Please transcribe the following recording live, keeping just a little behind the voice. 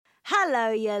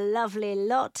Hello, you lovely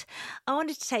lot. I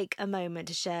wanted to take a moment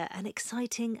to share an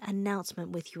exciting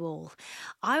announcement with you all.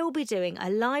 I will be doing a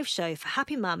live show for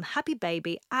Happy Mum, Happy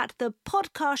Baby at the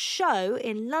Podcast Show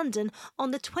in London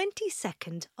on the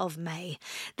 22nd of May.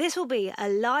 This will be a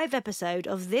live episode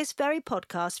of this very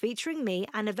podcast featuring me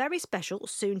and a very special,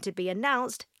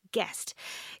 soon-to-be-announced guest.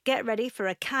 Get ready for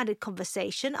a candid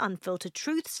conversation, unfiltered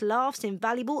truths, laughs,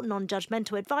 invaluable,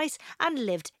 non-judgmental advice and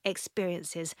lived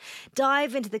experiences.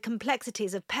 Dive into the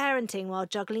complexities of parenting while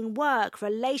juggling work,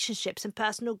 relationships and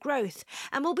personal growth,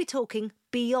 and we'll be talking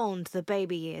beyond the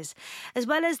baby years. As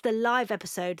well as the live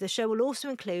episode, the show will also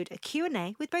include a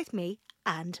Q&A with both me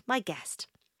and my guest.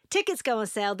 Tickets go on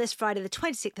sale this Friday the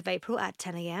 26th of April at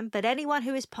 10 a.m, but anyone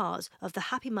who is part of the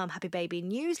Happy Mum, Happy Baby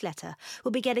newsletter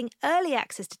will be getting early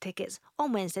access to tickets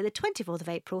on Wednesday the 24th of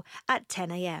April at 10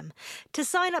 a.m. To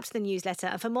sign up to the newsletter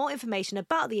and for more information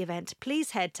about the event,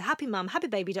 please head to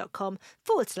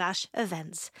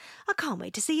happymumhappybaby.com/events. I can't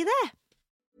wait to see you there.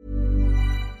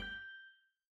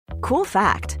 Cool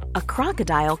fact, a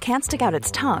crocodile can't stick out its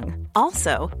tongue.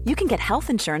 Also, you can get health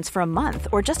insurance for a month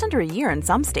or just under a year in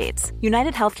some states.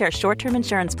 United Healthcare short-term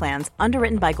insurance plans,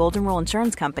 underwritten by Golden Rule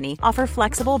Insurance Company, offer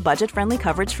flexible, budget-friendly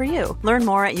coverage for you. Learn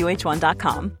more at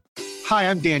uh1.com.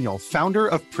 Hi, I'm Daniel, founder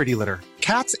of Pretty Litter.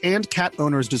 Cats and cat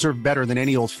owners deserve better than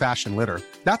any old-fashioned litter.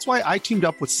 That's why I teamed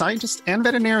up with scientists and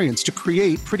veterinarians to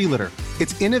create Pretty Litter.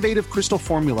 Its innovative crystal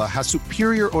formula has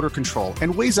superior odor control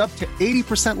and weighs up to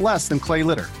 80% less than clay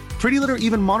litter. Pretty Litter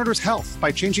even monitors health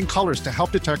by changing colors to help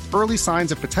detect early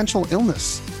signs of potential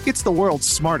illness. It's the world's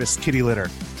smartest kitty litter.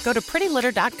 Go to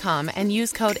prettylitter.com and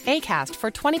use code ACAST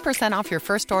for 20% off your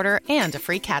first order and a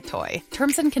free cat toy.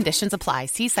 Terms and conditions apply.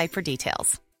 See site for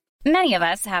details. Many of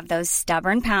us have those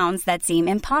stubborn pounds that seem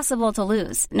impossible to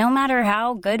lose, no matter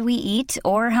how good we eat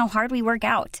or how hard we work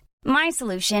out. My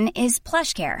solution is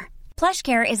PlushCare.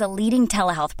 PlushCare is a leading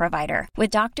telehealth provider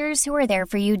with doctors who are there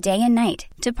for you day and night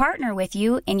to partner with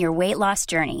you in your weight loss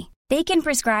journey. They can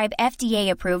prescribe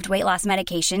FDA-approved weight loss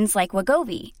medications like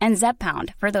Wegovy and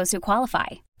Zepbound for those who qualify.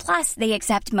 Plus, they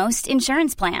accept most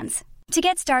insurance plans. To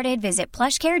get started, visit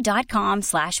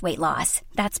plushcare.com/weightloss.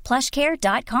 That's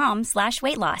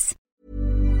plushcare.com/weightloss.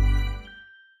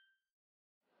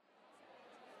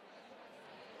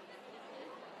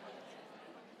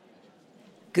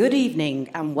 Good evening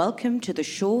and welcome to the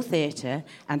Shaw Theatre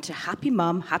and to Happy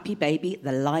Mum, Happy Baby,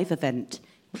 the live event.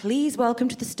 Please welcome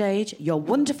to the stage your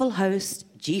wonderful host,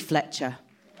 G. Fletcher.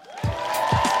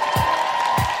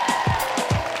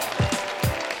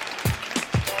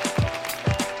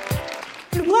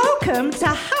 Welcome to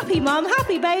Happy Mum,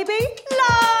 Happy Baby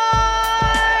Live!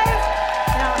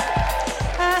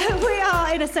 We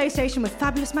are in association with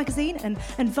Fabulous Magazine and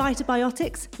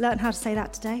Vitabiotics. Learned how to say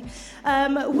that today.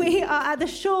 We are at the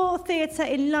Shaw Theatre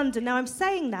in London. Now, I'm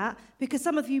saying that because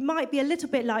some of you might be a little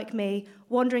bit like me,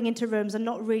 wandering into rooms and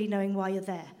not really knowing why you're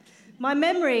there. My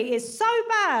memory is so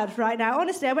bad right now.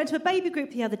 Honestly, I went to a baby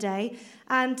group the other day,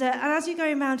 and as you're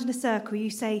going around in a circle, you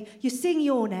sing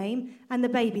your name and the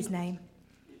baby's name.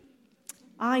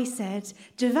 I said,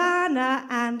 Giovanna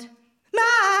and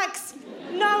Max!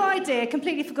 No idea,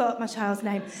 completely forgot my child's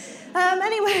name.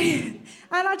 Anyway,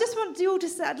 and I just want you all to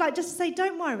say,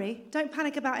 don't worry, don't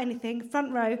panic about anything.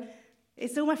 Front row,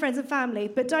 it's all my friends and family,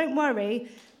 but don't worry,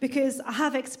 because I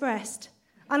have expressed.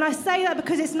 And I say that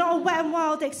because it's not a Wet n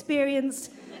Wild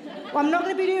experience. I'm not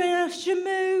going to be doing a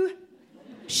shamoo.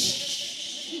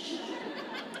 Shh.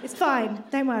 It's fine,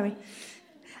 don't worry.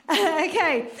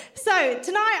 Okay, so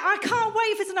tonight, I can't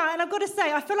wait for tonight, and I've got to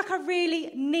say, I feel like I really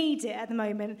need it at the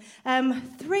moment.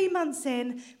 3 months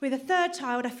in, with a third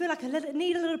child, I feel like I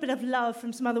need a little bit of love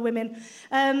from some other women.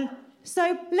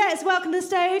 So let's welcome to the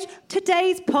stage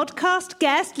today's podcast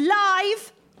guest,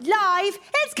 live,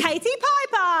 it's Katie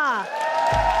Piper!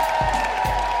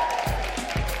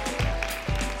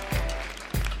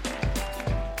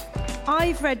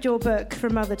 I've read your book,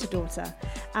 From Mother to Daughter,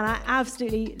 and I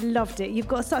absolutely loved it. You've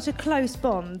got such a close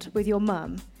bond with your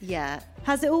mum. Yeah.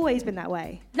 Has it always been that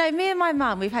way? No, me and my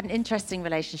mum, we've had an interesting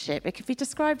relationship. It could be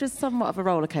described as somewhat of a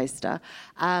roller coaster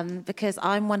because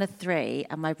I'm one of three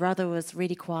and my brother was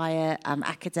really quiet,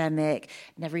 academic,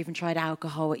 never even tried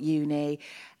alcohol at uni.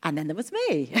 And then there was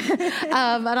me.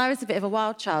 And I was a bit of a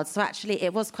wild child. So actually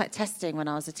it was quite testing when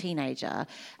I was a teenager.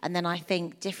 And then I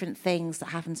think different things that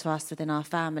happened to us within our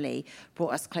family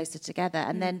brought us closer together.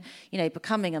 And then,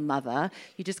 becoming a mother,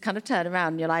 you just kind of turn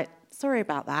around and you're like, sorry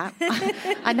about that.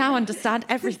 I now understand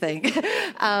everything.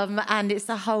 And it's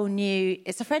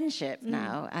it's a friendship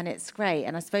now, and it's great.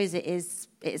 And I suppose it is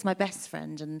my best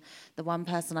friend and the one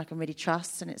person I can really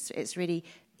trust, and it's really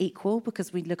equal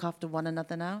because we look after one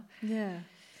another now. Yeah.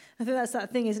 I think that's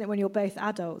that thing, isn't it, when you're both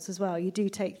adults as well? You do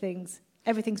take things,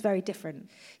 everything's very different.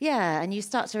 Yeah, and you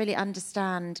start to really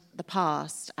understand the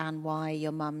past and why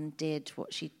your mum did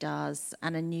what she does,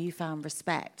 and a newfound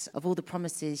respect of all the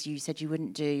promises you said you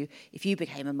wouldn't do if you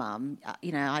became a mum.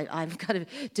 You know, I'm kind of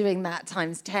doing that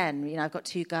times 10. You know, I've got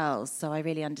 2 girls, so I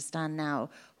really understand now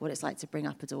what it's like to bring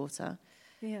up a daughter.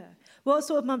 Yeah. What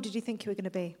sort of mum did you think you were going to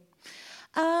be?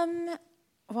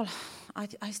 Well,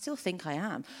 I still think I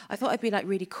am. I thought I'd be like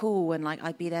really cool and like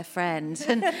I'd be their friend.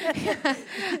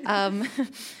 And,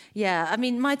 yeah, I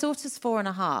mean, my daughter's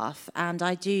 4.5, and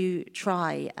I do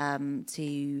try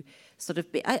to sort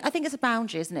of be... I think it's a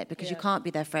boundary, isn't it? Because you can't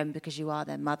be their friend because you are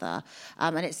their mother.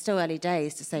 And it's still early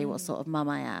days to say what sort of mum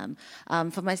I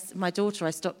am. For my daughter,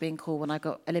 I stopped being cool when I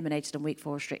got eliminated on week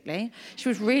 4 of Strictly. She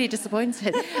was really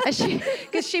disappointed.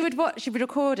 Because she would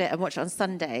record it and watch it on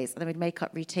Sundays, and then we'd make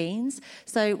up routines.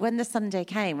 So when the Sunday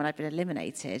came, when I'd been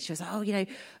eliminated, she was like, oh, you know,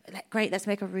 great, let's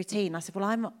make up a routine. I said, well,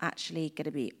 I'm not actually going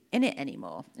to be in it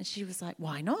anymore. And she was like,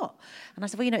 why not? And I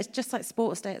said, well, you know, it's just like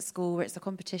sports day at school where it's a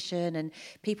competition and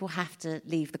people have to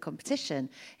leave the competition. And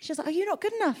she was like, are you not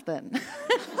good enough then?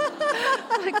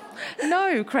 I'm like,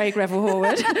 no, Craig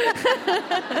Revel-Horwood.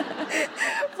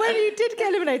 When you did get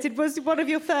eliminated, was one of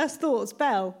your first thoughts,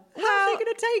 Belle? How's she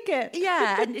going to take it?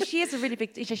 Yeah, and she is a really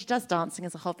big... She does dancing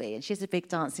as a hobby, and she's a big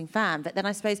dancing fan. But then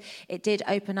I suppose it did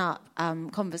open up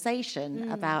conversation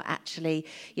about actually,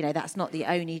 you know, that's not the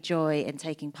only joy in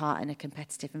taking part in a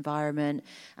competitive environment,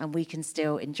 and we can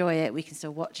still enjoy it, we can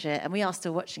still watch it, and we are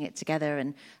still watching it together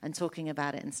and talking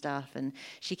about it and stuff. And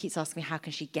she keeps asking me, how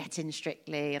can she get in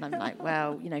Strictly? And I'm like,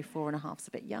 well, you know, 4.5's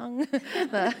a bit young.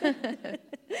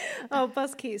 Oh,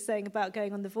 Buzz keeps saying about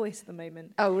going on The Voice at the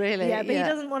moment. Oh, really? Yeah, but he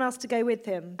doesn't want us to go with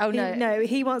him. Oh, no. No,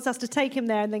 he wants us to take him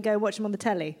there and then go watch him on the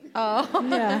telly. Oh.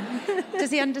 Yeah. Does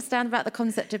he understand about the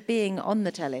concept of being on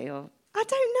the telly? Or? I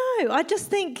don't know. I just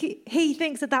think he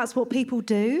thinks that that's what people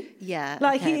do. Yeah.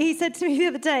 Like okay. he said to me the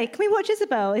other day, can we watch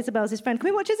Isabel? Isabel's his friend. Can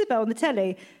we watch Isabel on the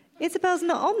telly? Isabel's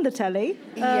not on the telly.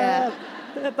 Yeah.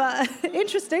 But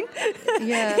interesting.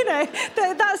 Yeah. You know,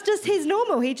 that's just his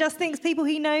normal. He just thinks people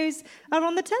he knows are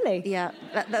on the telly. Yeah,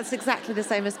 that's exactly the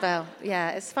same as Belle.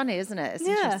 Yeah, it's funny, isn't it? It's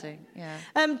interesting. Yeah.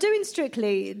 Doing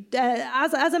Strictly,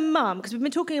 as a mum, because we've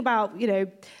been talking about, you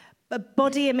know,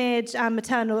 body image and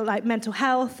maternal, like, mental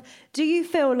health. Do you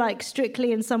feel like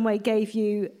Strictly in some way gave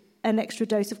you an extra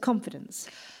dose of confidence?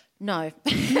 No.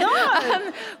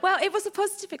 No! Well, it was a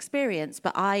positive experience,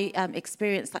 but I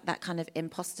experienced like that kind of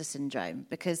imposter syndrome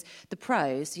because the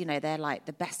pros, you know, they're like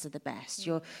the best of the best.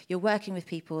 You're working with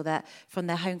people that from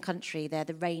their home country, they're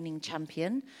the reigning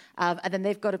champion, and then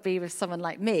they've got to be with someone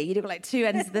like me. You've got like 2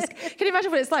 ends of this. Can you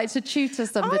imagine what it's like to tutor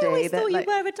somebody? I always thought like,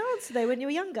 you were a dancer though when you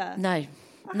were younger. No.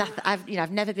 Nothing.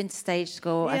 I've never been to stage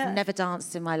school. Yeah. I've never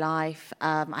danced in my life.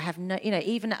 I have no, you know,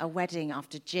 even at a wedding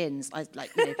after gins, I like,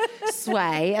 you know,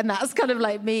 sway, and that's kind of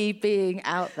like me being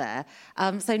out there.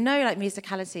 So no, like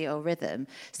musicality or rhythm.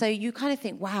 So you kind of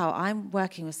think, wow, I'm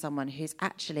working with someone who's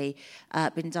actually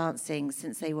been dancing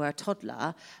since they were a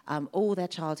toddler, all their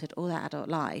childhood, all their adult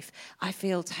life. I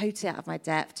feel totally out of my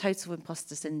depth, total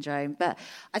imposter syndrome. But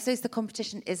I suppose the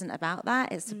competition isn't about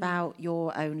that. It's about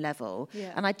your own level.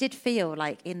 Yeah. And I did feel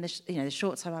like in the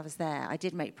short time I was there, I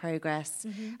did make progress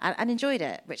and enjoyed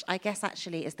it, which I guess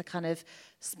actually is the kind of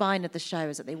spine of the show,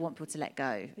 is that they want people to let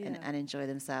go and enjoy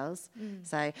themselves.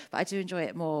 So, but I do enjoy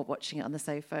it more watching it on the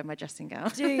sofa in my dressing gown.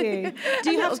 Do you?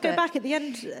 Do you have to go back at the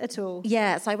end at all?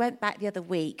 Yeah, so I went back the other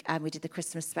week and we did the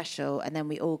Christmas special, and then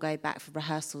we all go back for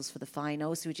rehearsals for the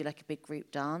final. So we do like a big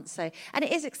group dance. So, and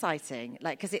it is exciting,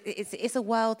 like, because it's a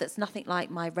world that's nothing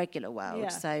like my regular world. Yeah.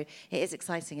 So it is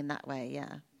exciting in that way,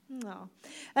 yeah. Oh.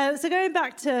 So going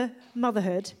back to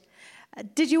motherhood,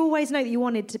 did you always know that you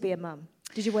wanted to be a mum?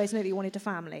 Did you always know that you wanted a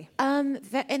family? In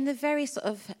the very sort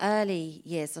of early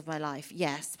years of my life,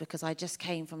 yes, because I just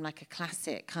came from like a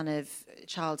classic kind of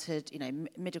childhood, you know,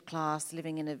 middle class,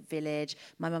 living in a village.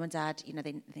 My mum and dad, you know,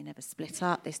 they never split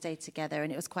up, they stayed together,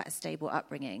 and it was quite a stable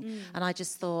upbringing. And I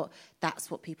just thought that's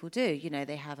what people do. You know,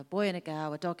 they have a boy and a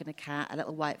girl, a dog and a cat, a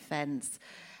little white fence.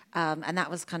 And that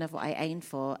was kind of what I aimed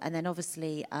for. And then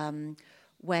obviously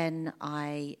when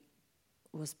I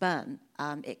was burnt,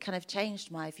 it kind of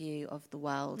changed my view of the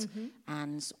world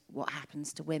and what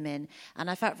happens to women.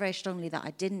 And I felt very strongly that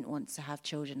I didn't want to have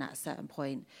children at a certain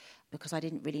point because I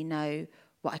didn't really know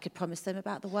what I could promise them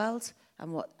about the world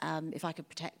and what if I could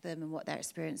protect them and what their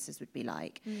experiences would be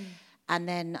like. And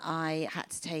then I had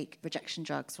to take rejection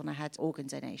drugs when I had organ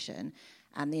donation.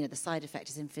 And, you know, the side effect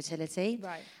is infertility.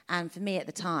 Right. And for me at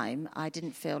the time, I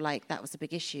didn't feel like that was a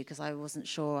big issue because I wasn't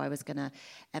sure I was going to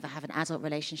ever have an adult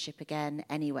relationship again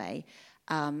anyway.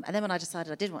 And then when I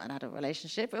decided I did want an adult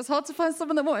relationship, it was hard to find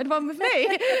someone that wanted one with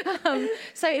me.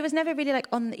 So it was never really like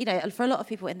on, for a lot of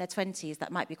people in their 20s,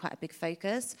 that might be quite a big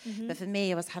focus. Mm-hmm. But for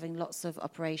me, I was having lots of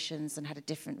operations and had a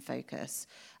different focus.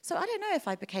 So I don't know if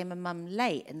I became a mum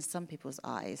late in some people's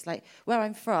eyes. Like where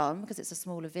I'm from, because it's a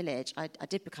smaller village, I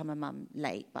did become a mum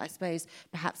late, but I suppose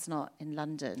perhaps not in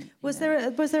London. Was there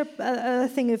a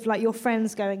thing of like your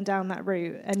friends going down that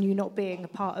route and you not being a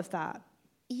part of that?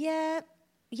 Yeah.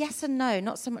 Yes and no,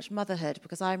 not so much motherhood,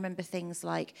 because I remember things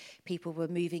like people were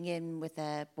moving in with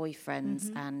their boyfriends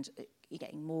and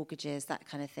getting mortgages, that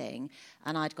kind of thing.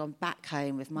 And I'd gone back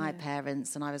home with my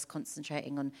parents and I was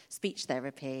concentrating on speech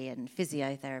therapy and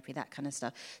physiotherapy, that kind of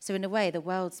stuff. So in a way, the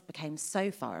worlds became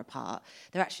so far apart.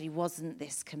 There actually wasn't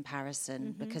this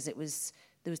comparison because there was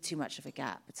too much of a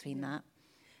gap between that.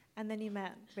 And then you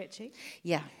met Richie?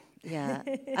 Yeah. Yeah,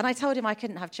 and I told him I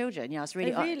couldn't have children. I was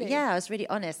really, I was really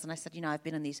honest, and I said, I've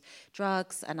been on these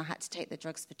drugs, and I had to take the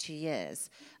drugs for 2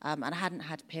 years, and I hadn't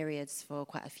had periods for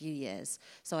quite a few years.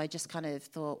 So I just kind of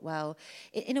thought, well,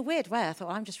 in a weird way, I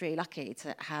thought I'm just really lucky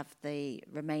to have the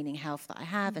remaining health that I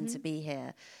have and to be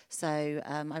here. So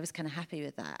I was kind of happy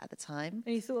with that at the time.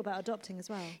 And you thought about adopting as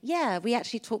well? Yeah, we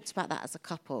actually talked about that as a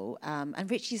couple, and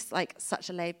Richie's like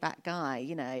such a laid-back guy.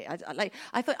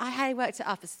 I thought I worked it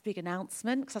up as a big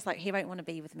announcement because I was like, he won't want to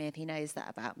be with me if he knows that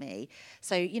about me.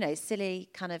 So, silly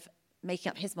kind of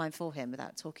making up his mind for him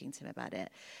without talking to him about it.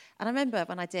 And I remember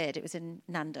when I did, it was in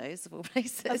Nando's, of all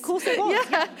places. Of course it was.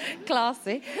 Yeah,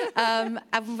 classy. And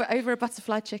over a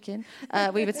butterfly chicken,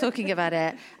 we were talking about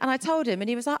it. And I told him, and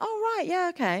he was like, oh, right, yeah,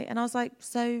 okay. And I was like,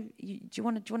 so do you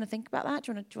want to think about that?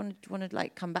 Do you want to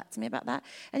like come back to me about that?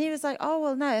 And he was like, oh,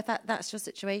 well, no, if that's your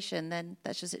situation, then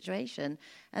that's your situation.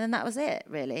 And then that was it,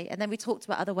 really. And then we talked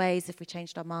about other ways if we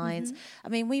changed our minds. I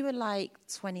mean, we were like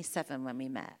 27 when we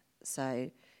met. So,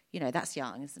 that's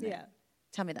young, isn't it? Yeah.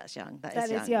 Tell me that's young. That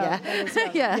is young. Yeah. That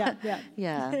is young.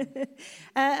 Yeah.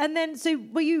 And then, so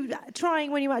were you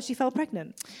trying when you actually fell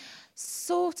pregnant?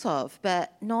 Sort of,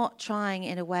 but not trying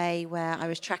in a way where I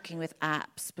was tracking with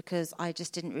apps because I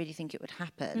just didn't really think it would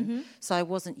happen. So I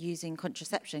wasn't using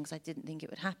contraception because I didn't think it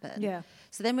would happen. Yeah.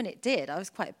 So then when it did, I was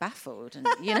quite baffled. And,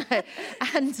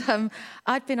 and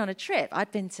I'd been on a trip.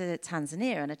 I'd been to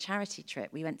Tanzania on a charity trip.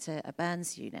 We went to a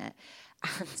burns unit.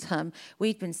 And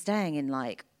we'd been staying in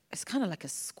it's kind of like a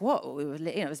squat. We were,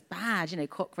 it was bad,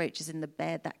 cockroaches in the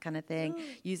bed, that kind of thing,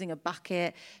 using a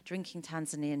bucket, drinking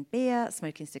Tanzanian beer,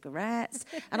 smoking cigarettes.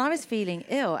 And I was feeling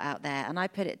ill out there, and I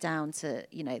put it down to,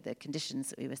 the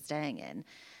conditions that we were staying in.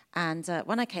 And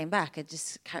when I came back, I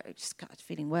just got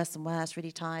feeling worse and worse,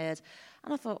 really tired.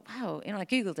 And I thought, wow, I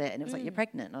Googled it, and it was like, you're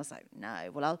pregnant. And I was like, no,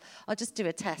 well, I'll just do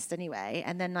a test anyway.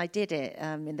 And then I did it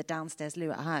in the downstairs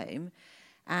loo at home.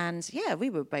 And yeah, we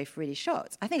were both really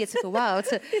shocked. I think it took a while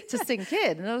to sink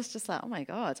in. And I was just like, oh my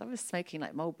God, I was smoking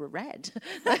like Marlboro Red.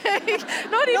 Not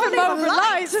even Marlboro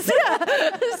Lights. Yeah.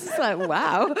 It's just like,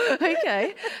 wow,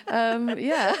 okay.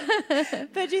 Yeah.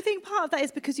 But do you think part of that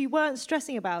is because you weren't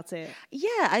stressing about it?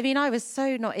 Yeah, I mean, I was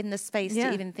so not in the space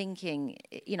to even thinking,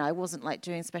 I wasn't like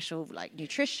doing special like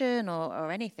nutrition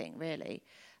or anything really.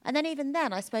 And then even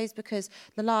then, I suppose because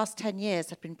the last 10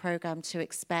 years have been programmed to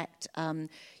expect,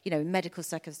 medical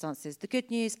circumstances, the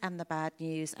good news and the bad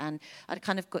news, and I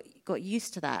kind of got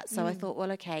used to that. So I thought,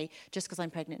 well, okay, just because I'm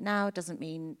pregnant now doesn't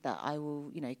mean that I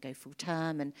will, go full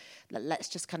term, and let's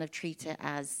just kind of treat it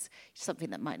as something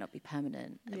that might not be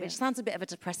permanent, which sounds a bit of a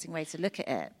depressing way to look at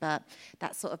it, but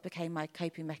that sort of became my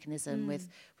coping mechanism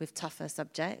with tougher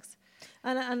subjects.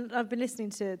 And I've been listening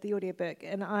to the audiobook,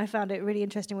 and I found it really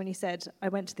interesting when you said, I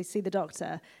went to see the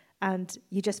doctor, and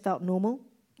you just felt normal.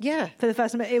 Yeah. For the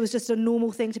first time, it was just a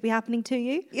normal thing to be happening to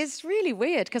you. It's really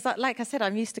weird, because like I said,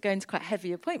 I'm used to going to quite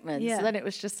heavy appointments. Yeah. So then it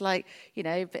was just like,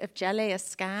 a bit of jelly, a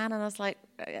scan, and I was like,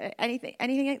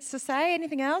 anything else to say?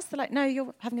 Anything else? They're like, no,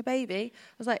 you're having a baby.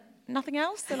 I was like, nothing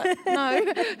else? They're like,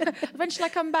 no. When shall I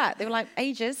come back? They were like,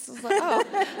 ages. I was like,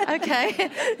 oh, okay.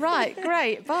 Right,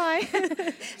 great, bye.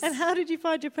 And how did you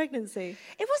find your pregnancy?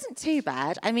 It wasn't too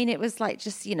bad. I mean, it was like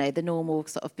just, the normal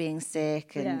sort of being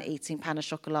sick and eating pain au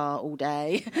chocolat all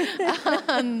day.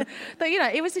 But,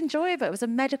 it was enjoyable. It was a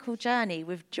medical journey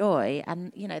with joy.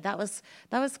 And, that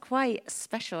was quite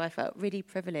special. I felt really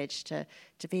privileged to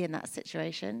be in that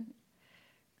situation.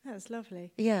 That's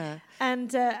lovely. Yeah. And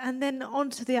then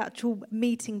on to the actual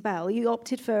meeting Belle. You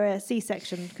opted for a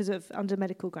C-section because of under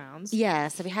medical grounds. Yeah,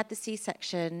 so we had the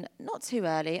C-section not too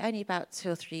early, only about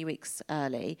 2 or 3 weeks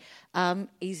early.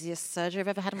 Easiest surgery I've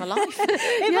ever had in my life.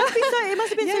 It must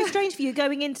have been so strange for you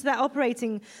going into that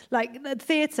operating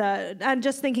theatre and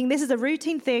just thinking this is a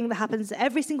routine thing that happens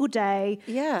every single day.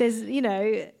 Yeah. There's,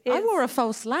 I wore a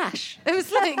false lash. It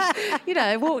was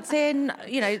like, walked in,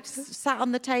 sat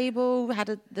on the table,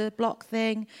 had the block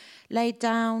thing, laid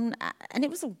down, and it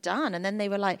was all done. And then they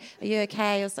were like, "Are you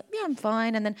okay?" I was like, "Yeah, I'm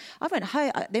fine." And then I went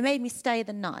home. They made me stay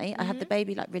the night. I had the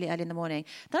baby really early in the morning.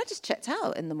 Then I just checked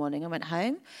out in the morning. I went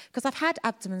home because I've had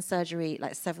abdomen surgery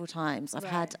several times. I've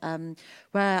had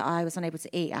where I was unable to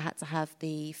eat. I had to have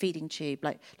the feeding tube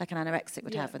like an anorexic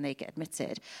would have when they get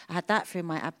admitted. I had that through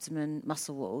my abdomen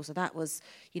muscle wall, so that was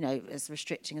as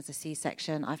restricting as a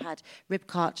C-section. I've had rib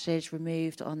cartilage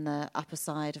removed on the upper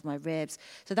side of my ribs,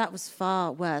 so that was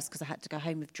far worse because I had to go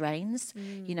home with drains.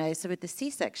 So with the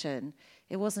C-section,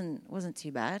 it wasn't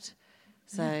too bad.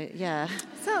 So yeah.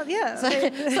 So yeah. So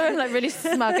I'm really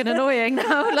smug and annoying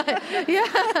now. And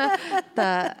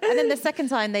then the second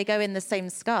time they go in the same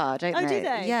scar, don't they? Oh, do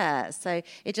they? Yeah. So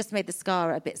it just made the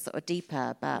scar a bit sort of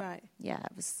deeper, but yeah,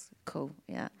 it was cool.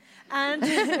 Yeah. And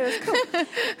it was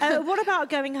cool. What about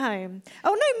going home?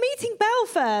 Oh no, meeting Belle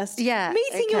first. Yeah,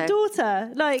 meeting your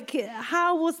daughter.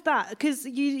 How was that? Because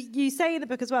you say in the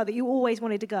book as well that you always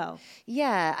wanted a girl.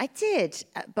 Yeah, I did,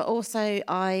 but also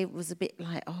I was a bit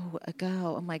like, oh, a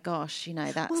girl. Oh my gosh,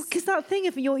 that's. Well, because that thing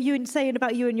of you saying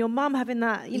about you and your mum having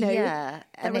that, that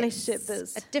and relationship.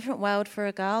 That's a different world for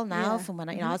a girl now from when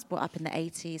I was brought up in the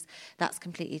 80s. That's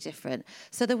completely different.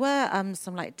 So there were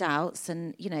some doubts,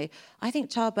 and I think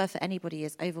childbirth for anybody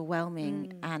is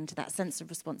overwhelming, and that sense of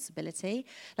responsibility.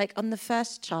 On the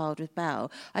first child with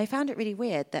Belle, I found it really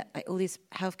weird that all these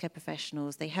healthcare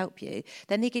professionals, they help you,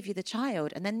 then they give you the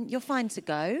child, and then you're fine to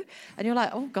go, and you're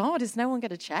like, oh God, is no one going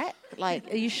to check?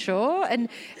 Are you sure? And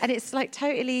it's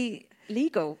totally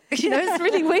legal. It's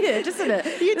really weird, isn't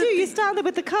it? You do. You stand there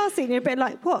with the car seat and you're a bit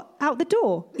like, what? Out the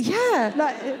door? Yeah.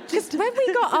 Because when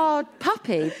we got our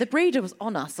puppy, the breeder was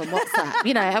on us on WhatsApp,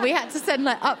 and we had to send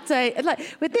update. And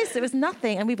with this, it was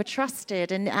nothing, and we were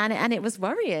trusted, and it was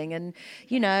worrying, and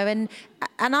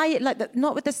and I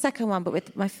not with the second one, but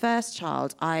with my first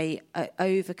child, I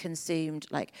overconsumed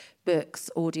books,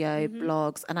 audio,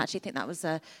 blogs, and I actually think that was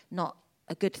not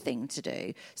a good thing to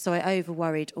do. So I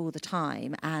over-worried all the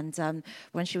time. And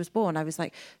when she was born, I was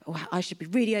like, oh, I should be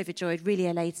really overjoyed, really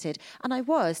elated. And I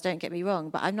was, don't get me wrong,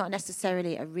 but I'm not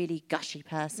necessarily a really gushy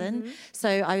person. So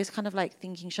I was kind of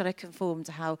thinking, should I conform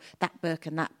to how that book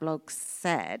and that blog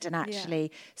said? And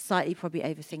actually slightly probably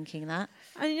overthinking that.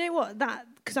 And you know what?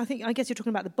 Because I guess you're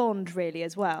talking about the bond really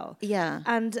as well. Yeah.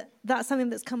 And that's something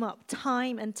that's come up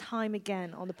time and time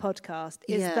again on the podcast,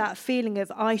 is that feeling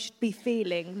of I should be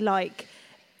feeling like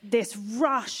this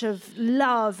rush of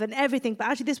love and everything, but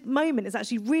actually this moment is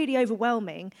actually really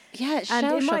overwhelming. Yeah, it's and it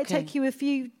might shell-shocking. take you a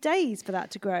few days for that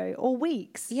to grow, or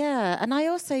weeks. Yeah, and I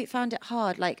also found it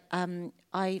hard.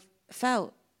 I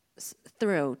felt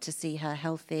thrilled to see her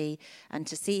healthy and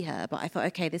to see her, but I thought,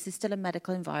 okay, this is still a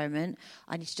medical environment.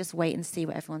 I need to just wait and see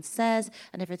what everyone says,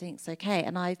 and everything's okay.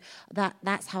 And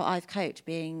that's how I've coped,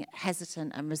 being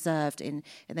hesitant and reserved in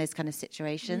those kind of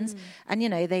situations. And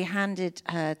they handed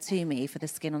her to me for the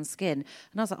skin on skin,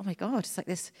 and I was like, oh my God, it's like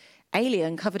this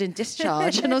alien covered in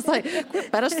discharge. And I was like,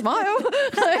 better smile.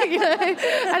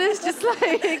 And it's just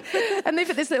and they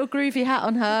put this little groovy hat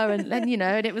on her, and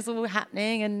and it was all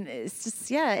happening. And it's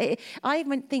just, I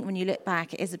think when you look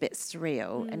back, it is a bit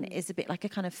surreal, and it is a bit like a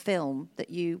kind of film that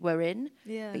you were in,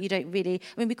 but you don't really,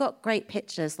 we got great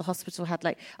pictures. The hospital had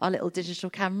our little digital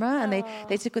camera, and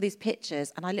they took all these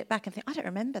pictures, and I look back and think, I don't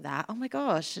remember that. Oh my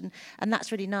gosh. And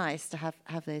that's really nice to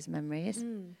have those memories.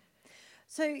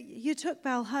 So you took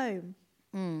Belle home.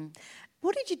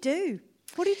 What did you do?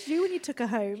 What did you do when you took her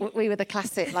home? We were the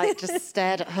classic, just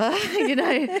stared at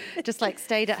her, just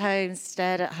stayed at home,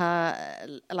 stared at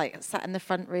her, sat in the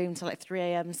front room till 3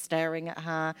 a.m. staring at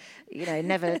her,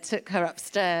 never took her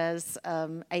upstairs,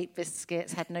 ate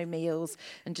biscuits, had no meals,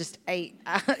 and just ate.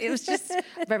 It was just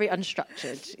very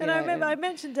unstructured. And I remember I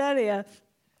mentioned earlier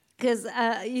Because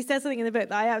you said something in the book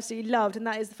that I absolutely loved, and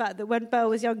that is the fact that when Belle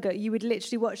was younger, you would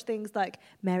literally watch things like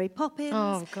Mary Poppins,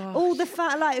 all the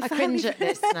I cringe at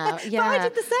this now. Yeah, but I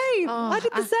did the same. I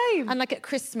did the same. And like at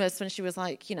Christmas, when she was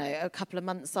like, a couple of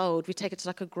months old, we'd take her to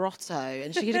like a grotto,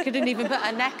 and she couldn't even put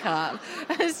her neck up.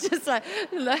 It's just like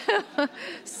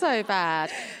so bad.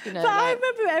 But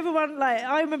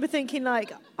I remember thinking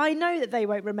like, I know that they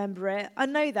won't remember it. I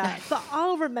know that, but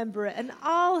I'll remember it, and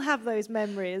I'll have those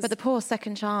memories. But the poor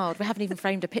second child, we haven't even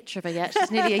framed a picture of her yet.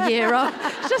 She's nearly a year old.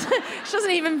 She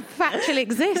doesn't even factually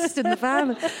exist in the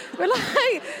family.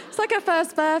 It's like her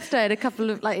first birthday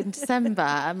in December,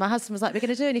 and my husband was like, "We're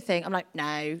going to do anything?" I'm like,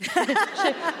 "No."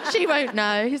 she won't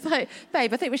know. He's like,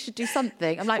 "Babe, I think we should do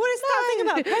something." I'm like, "What is that thing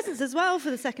about presents as well for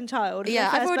the second child?" Yeah,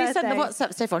 I've already sent the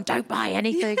WhatsApp to everyone, "Don't buy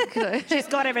anything." She's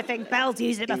got everything. Belle's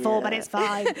used it before, but it's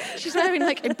fine. She's wearing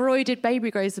like embroidered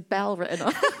baby grows of Belle written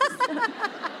on.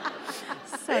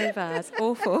 So bad,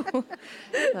 awful.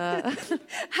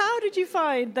 How did you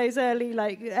find those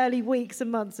early weeks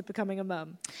and months of becoming a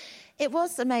mum? It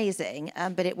was amazing,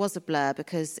 but it was a blur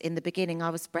because in the beginning I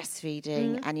was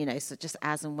breastfeeding and, so just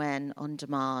as and when on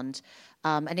demand.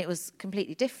 And it was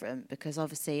completely different because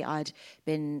obviously I'd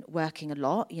been working a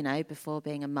lot, before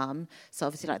being a mum. So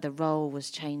obviously like the role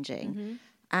was changing. Mm-hmm.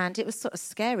 And it was sort of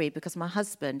scary because my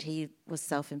husband, he was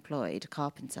self-employed, a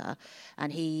carpenter,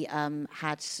 and he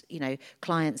had,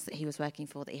 clients that he was working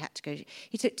for that he had to go.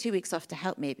 He took 2 weeks off to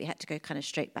help me, but he had to go kind of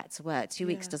straight back to work. 2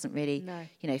 weeks doesn't really,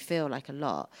 feel like a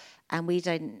lot. And we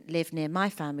don't live near my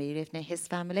family, we live near his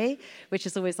family, which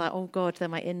is always like, oh, God, they're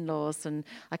my in-laws, and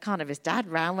I can't have his dad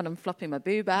round when I'm flopping my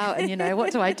boob out, and,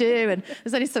 what do I do? And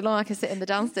there's only so long I can sit in the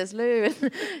downstairs loo. And,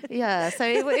 so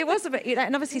it was a bit,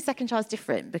 and obviously second child's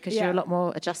different because you're a lot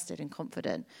more adjusted and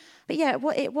confident. But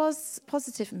it was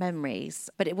positive memories,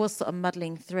 but it was sort of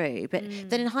muddling through. But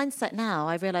then in hindsight now,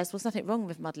 I realised there's nothing wrong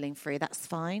with muddling through. That's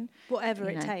fine. Whatever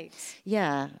it takes.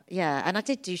 Yeah. And I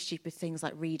did do stupid things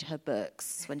like read her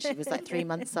books when she was like 3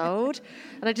 months old.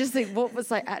 And I just think, what was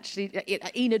like actually,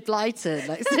 Enid Blyton,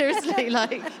 like seriously,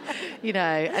 like,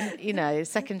 and,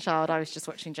 second child, I was just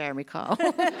watching Jeremy Kyle.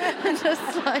 And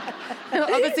just like,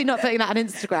 obviously not putting that on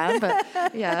Instagram, but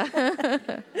yeah.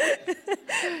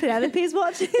 Penelope's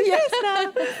watching this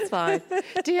now. It's fine.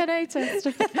 DNA test.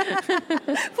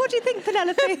 What do you think,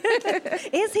 Penelope?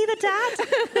 Is he the dad?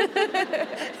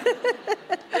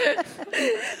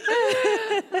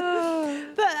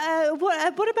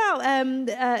 But what about,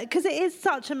 because it is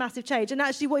such a massive change, and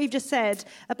actually what you've just said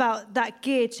about that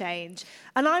gear change,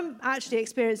 and I'm actually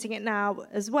experiencing it now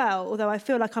as well, although I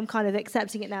feel like I'm kind of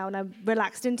accepting it now and I'm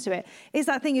relaxed into it, is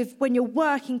that thing of when you're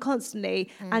working constantly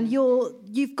and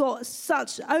you've got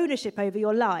such ownership over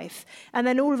your life, and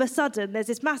then all of a sudden there's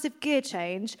this massive gear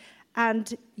change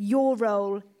and your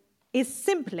role is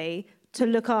simply to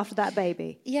look after that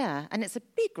baby. Yeah, and it's a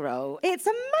big role. It's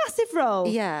a massive role.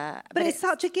 Yeah. But it's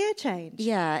such a gear change.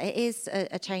 Yeah, it is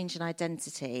a change in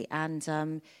identity,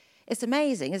 and it's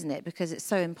amazing, isn't it? Because it's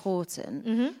so important,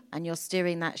 and you're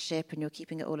steering that ship and you're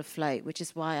keeping it all afloat, which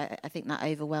is why I think that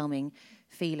overwhelming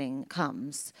feeling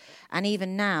comes. And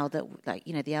even now that, like,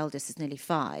 the eldest is nearly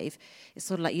 5, it's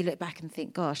sort of like you look back and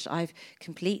think, gosh, I've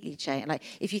completely changed. Like,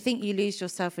 if you think you lose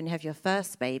yourself when you have your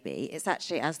first baby, it's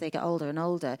actually as they get older and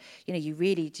older, you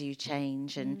really do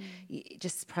change, and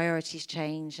just priorities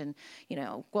change. And,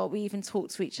 we even talk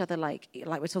to each other like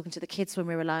we're talking to the kids when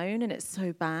we're alone, and it's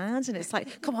so bad. And it's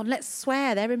like, come on, let's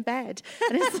swear, they're in bed.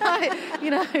 And it's like,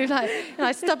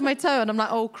 I stub my toe and I'm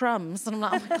like, oh, crumbs. And I'm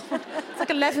like, oh my God, it's like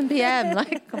 11 p.m.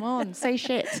 Like, come on, say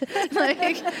shit. But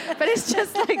it's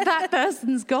just like that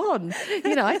person's gone.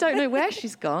 I don't know where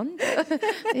she's gone.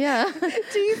 Yeah.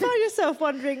 Do you find yourself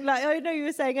wondering, like, I know you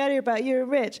were saying earlier about you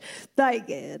and Rich, like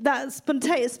that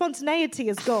spontaneity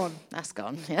is gone? That's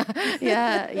gone.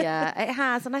 Yeah, it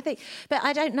has. And I think, but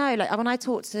I don't know, like when I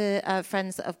talk to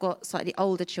friends that have got slightly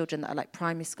older children that are like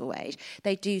primary school age,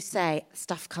 they do say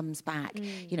stuff comes back.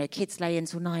 Kids lay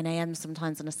until 9 a.m.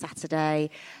 sometimes on a Saturday.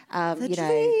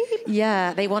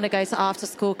 Yeah, they want to go to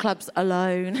after-school clubs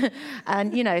alone,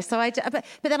 and so but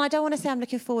then I don't want to say I'm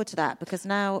looking forward to that because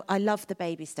now I love the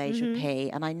baby stage with P,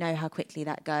 and I know how quickly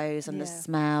that goes, and the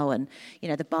smell, and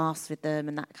the baths with them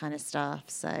and that kind of stuff.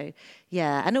 So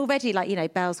yeah, and already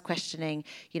like Belle's questioning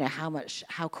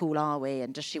how cool are we,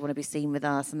 and does she want to be seen with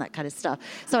us and that kind of stuff.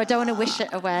 So I don't want to wish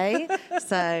it away.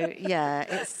 So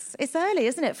yeah, it's early,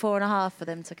 isn't it? 4.5 for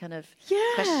them to kind of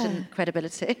question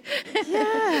credibility.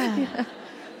 Yeah.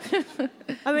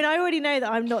 I mean, I already know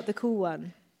that I'm not the cool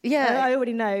one. Yeah. I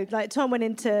already know. Like, Tom went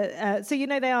into... so,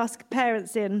 they ask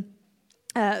parents in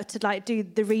to, like, do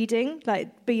the reading,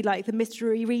 like, be, like, the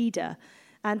mystery reader.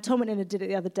 And Tom went in and did it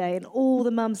the other day, and all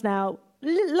the mums now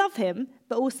love him,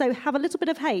 but also have a little bit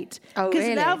of hate. Oh, really?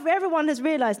 Because now everyone has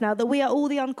realised now that we are all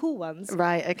the uncool ones.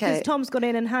 Right, okay. Because Tom's gone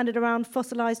in and handed around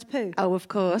fossilised poo. Oh, of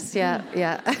course, yeah.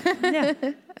 Yeah.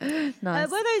 Nice.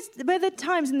 Were there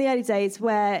times in the early days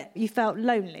where you felt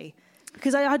lonely?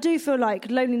 Because I do feel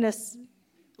like loneliness,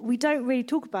 we don't really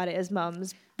talk about it as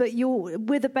mums, but you're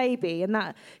with a baby and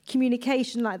that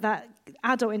communication, like that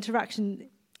adult interaction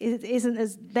isn't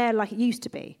as there like it used to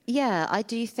be. Yeah, I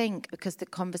do think because the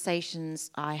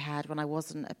conversations I had when I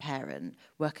wasn't a parent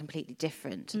were completely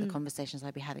different to the conversations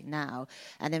I'd be having now.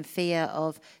 And then fear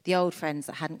of the old friends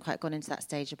that hadn't quite gone into that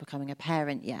stage of becoming a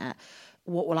parent yet.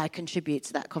 What will I contribute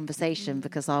to that conversation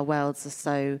because our worlds are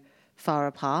so far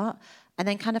apart? And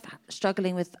then kind of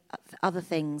struggling with other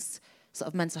things, sort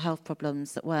of mental health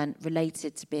problems that weren't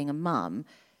related to being a mum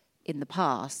in the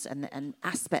past, and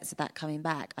aspects of that coming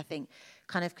back, I think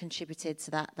kind of contributed to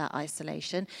that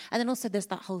isolation. And then also there's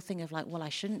that whole thing of like, well, I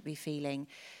shouldn't be feeling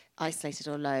isolated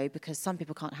or low because some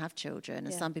people can't have children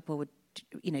and some people would,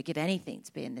 give anything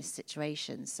to be in this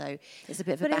situation. So it's a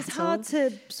bit of a battle. But it's hard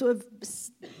to sort of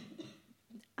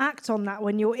act on that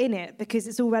when you're in it because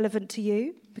it's all relevant to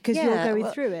you because you're going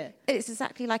through it. It's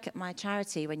exactly like at my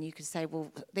charity when you could say,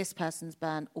 well, this person's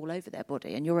burnt all over their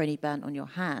body and you're only burnt on your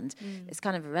hand. It's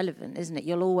kind of irrelevant, isn't it?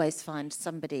 You'll always find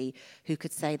somebody who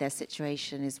could say their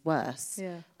situation is worse.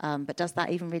 Yeah. But does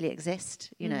that even really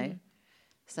exist, you know?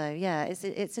 So, yeah,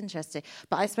 it's interesting.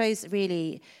 But I suppose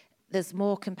really there's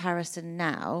more comparison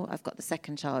now. I've got the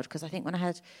second child because I think when I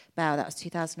had Bao, that was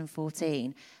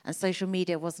 2014, and social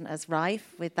media wasn't as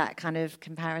rife with that kind of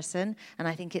comparison. And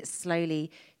I think it's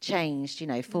slowly changed,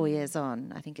 4 years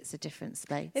on. I think it's a different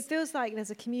space. It feels like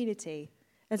there's a community.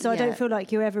 And so I don't feel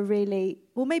like you're ever really...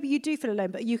 Well, maybe you do feel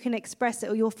alone, but you can express it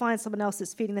or you'll find someone else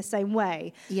that's feeling the same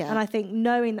way. Yeah. And I think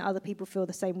knowing that other people feel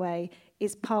the same way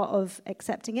is part of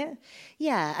accepting it.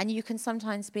 Yeah, and you can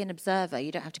sometimes be an observer.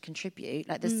 You don't have to contribute.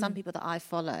 Like there's some people that I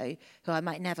follow who I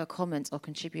might never comment or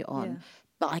contribute on,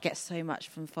 but I get so much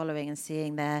from following and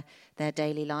seeing their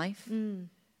daily life.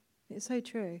 It's so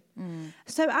true.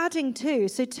 So adding two,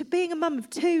 so to being a mum of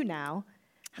two now,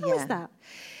 how is that?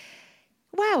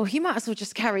 Well, you might as well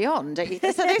just carry on, don't you?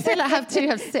 So they say like have two,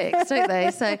 have six, don't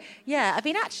they? So yeah,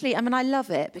 I love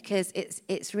it because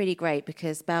it's really great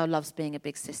because Belle loves being a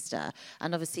big sister,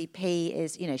 and obviously P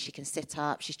is, she can sit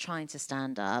up, she's trying to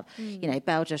stand up.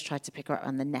 Belle just tried to pick her up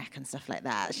on the neck and stuff like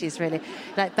that. She's really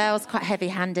Belle's quite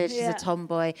heavy-handed. She's a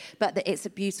tomboy, but it's a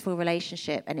beautiful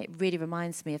relationship, and it really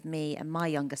reminds me of me and my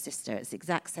younger sister. It's the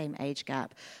exact same age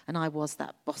gap, and I was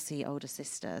that bossy older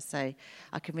sister, so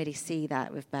I can really see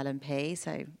that with Belle and P.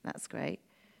 So that's great.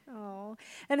 Oh,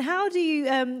 and how do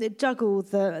you juggle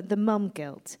the mum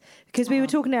guilt? Because we were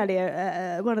talking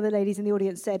earlier. One of the ladies in the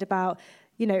audience said about,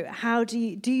 how do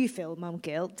you feel mum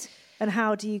guilt, and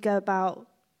how do you go about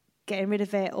getting rid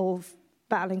of it or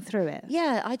battling through it?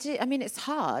 Yeah, I do. I mean, it's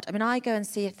hard. I mean, I go and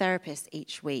see a therapist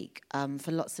each week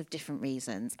for lots of different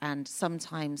reasons, and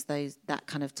sometimes that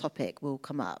kind of topic will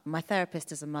come up. My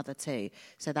therapist is a mother too,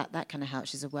 so that kind of helps.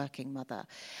 She's a working mother.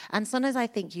 And sometimes I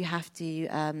think you have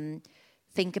to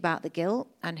think about the guilt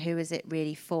and who is it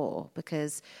really for,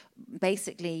 because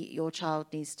basically your child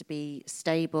needs to be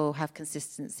stable, have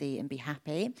consistency and be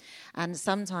happy. And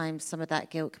sometimes some of that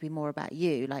guilt could be more about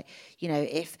you. Like,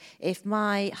 if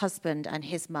my husband and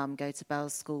his mum go to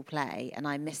Belle's school play and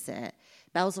I miss it,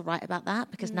 Belle's all right about that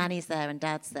because Nanny's there and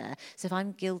Dad's there. So if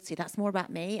I'm guilty, that's more about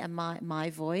me and my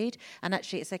void. And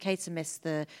actually, it's okay to miss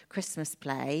the Christmas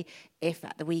play if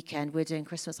at the weekend we're doing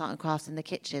Christmas art and crafts in the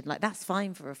kitchen. Like, that's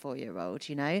fine for a 4-year-old,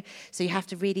 So you have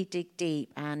to really dig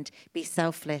deep and be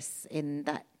selfless in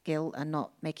that guilt and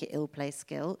not make it ill-placed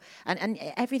guilt. And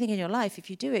everything in your life, if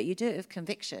you do it with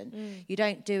conviction. You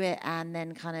don't do it and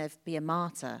then kind of be a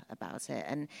martyr about it.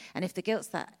 And if the guilt's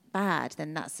that bad,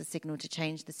 then that's a signal to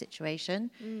change the situation.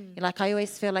 Like, I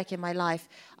always feel like in my life,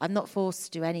 I'm not forced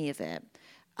to do any of it.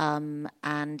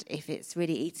 And if it's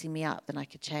really eating me up, then I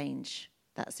could change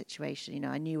that situation.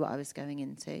 I knew what I was going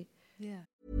into. Yeah.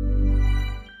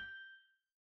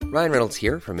 Ryan Reynolds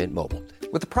here from Mint Mobile.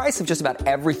 With the price of just about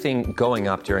everything going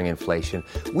up during inflation,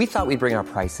 we thought we'd bring our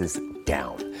prices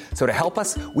down. So to help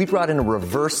us, we brought in a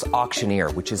reverse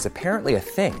auctioneer, which is apparently a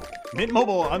thing. Mint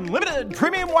Mobile Unlimited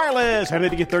Premium Wireless. How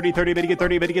to get 30, 30, bit to get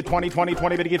 30, bit to get 20, 20,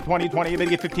 20, bit to get 20, 20, bit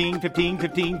to get 15, 15,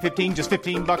 15, 15, just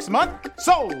 $15 a month?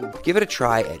 Sold! Give it a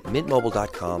try at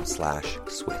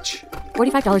mintmobile.com/switch.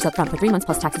 $45 up front for 3 months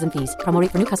plus taxes and fees. Promo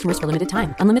rate for new customers for limited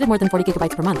time. Unlimited more than 40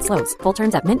 gigabytes per month slows. Full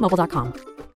terms at mintmobile.com.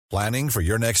 Planning for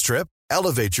your next trip?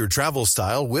 Elevate your travel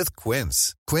style with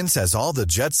Quince. Quince has all the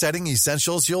jet-setting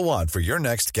essentials you'll want for your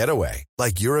next getaway,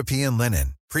 like European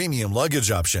linen, premium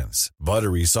luggage options,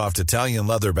 buttery soft Italian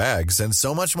leather bags, and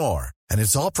so much more. And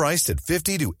it's all priced at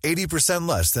 50 to 80%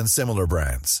 less than similar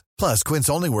brands. Plus, Quince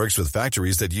only works with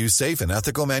factories that use safe and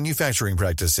ethical manufacturing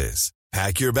practices.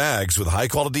 Pack your bags with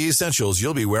high-quality essentials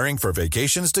you'll be wearing for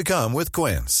vacations to come with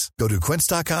Quince. Go to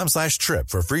quince.com/trip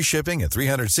for free shipping and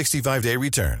 365-day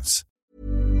returns.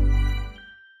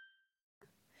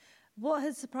 What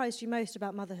has surprised you most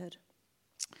about motherhood?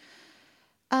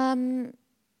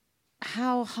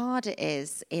 How hard it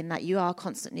is in that you are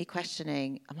constantly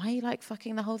questioning, am I like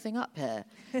fucking the whole thing up here?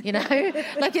 You know,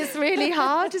 like it's really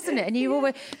hard, isn't it? And you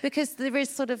always, because there is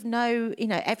sort of no, you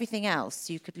know, everything else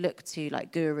you could look to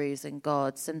like gurus and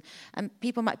gods and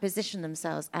people might position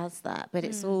themselves as that, but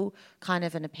it's all kind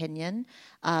of an opinion.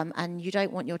 And you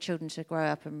don't want your children to grow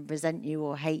up and resent you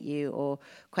or hate you or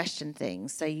question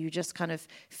things. So you just kind of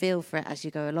feel for it as you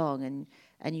go along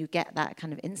and you get that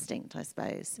kind of instinct, I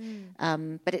suppose.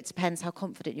 But it depends how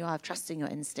confident you are of trusting your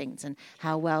instinct and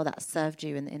how well that served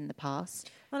you in the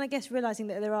past. And I guess realising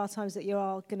that there are times that you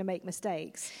are going to make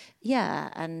mistakes. Yeah,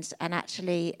 and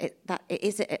actually,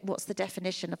 what's the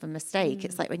definition of a mistake?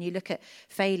 It's like when you look at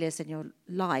failures in your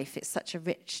life, it's such a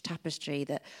rich tapestry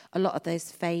that a lot of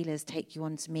those failures take you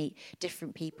on to meet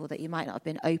different people that you might not have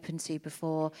been open to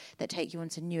before, that take you on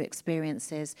to new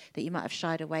experiences that you might have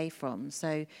shied away from.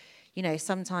 So, you know,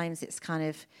 sometimes it's kind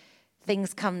of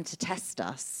things come to test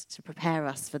us, to prepare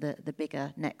us for the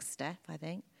bigger next step, I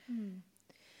think.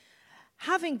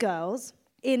 Having girls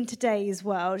in today's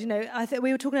world, you know, I think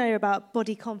we were talking earlier about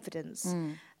body confidence.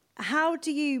 How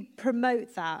do you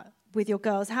promote that with your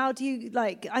girls? How do you,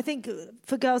 like, I think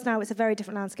for girls now it's a very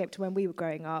different landscape to when we were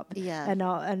growing up. Yeah.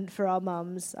 And for our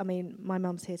mums, I mean, my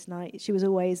mum's here tonight. She was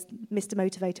always, Mr.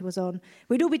 Motivator was on.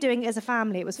 We'd all be doing it as a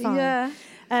family. It was fun. Yeah.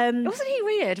 Wasn't he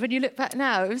weird when you look back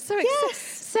now? It was so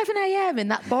Yes. 7 a.m. in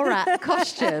that Borat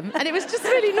costume, and it was just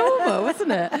really normal,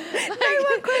 wasn't it? No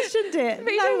one questioned it.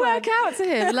 But you didn't work out to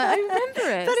him. Like, I remember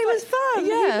it. But it was fun.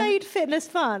 Yeah. He made fitness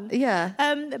fun. Yeah.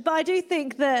 But I do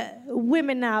think that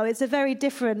women now, it's a very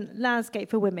different landscape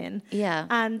for women. Yeah.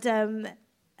 Do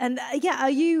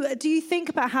you think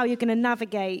about how you're going to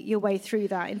navigate your way through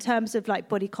that in terms of like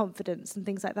body confidence and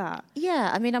things like that?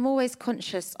 Yeah, I mean, I'm always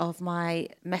conscious of my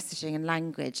messaging and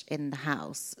language in the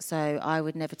house. So I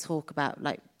would never talk about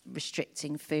like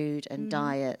restricting food and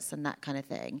diets and that kind of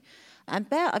thing. And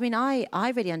Belle, I mean, I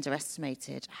really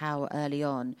underestimated how early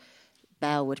on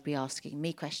Belle would be asking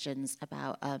me questions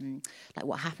about like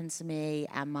what happened to me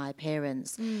and my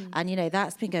appearance. And, you know,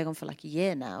 that's been going on for like a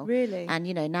year now. Really? And,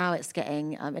 you know, now it's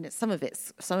getting, and it's some of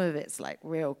it's like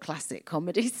real classic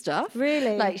comedy stuff.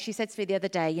 Really? Like she said to me the other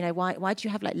day, you know, why do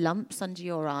you have like lumps under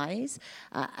your eyes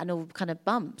and all kind of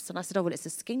bumps? And I said, oh, well, it's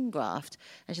a skin graft.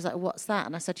 And she's like, what's that?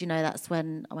 And I said, you know, that's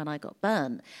when I got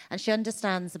burnt. And she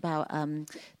understands about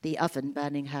the oven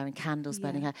burning her and candles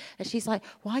burning her. And she's like,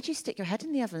 why do you stick your head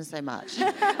in the oven so much?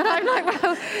 And I'm like,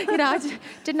 well, you know, I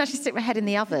didn't actually stick my head in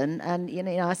the oven. And, you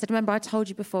know, I said, remember I told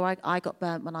you before I got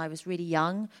burnt when I was really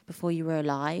young, before you were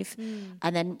alive.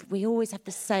 And then we always have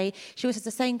she always has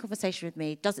the same conversation with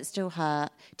me. Does it still hurt?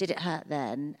 Did it hurt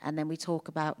then? And then we talk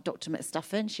about Dr.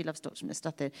 McStuffin. She loves Dr.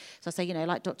 McStuffin. So I say, you know,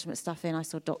 like Dr. McStuffin, I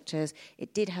saw doctors.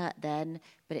 It did hurt then,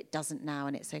 but it doesn't now,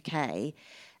 and it's okay.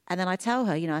 And then I tell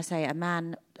her, you know, I say, a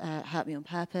man hurt me on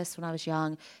purpose when I was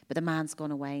young, but the man's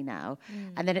gone away now.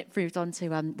 And then it moved on to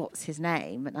what's his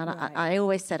name? And I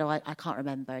always said, I can't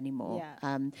remember anymore.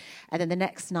 Yeah. And then the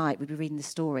next night we'd be reading the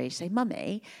story. She'd say,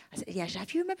 Mummy, I said, yeah,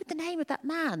 have you remembered the name of that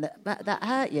man that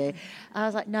hurt you? I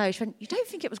was like, no. She went, you don't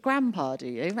think it was Grandpa, do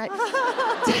you? Like,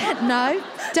 no,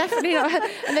 definitely not.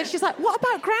 And then she's like, what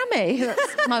about Grammy?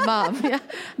 That's my mum. Yeah.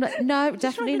 I'm like, no,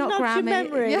 definitely not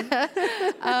Grammy.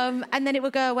 Yeah. And then it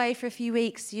would go away for a few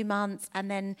weeks, few months, and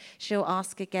then she'll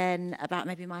ask again about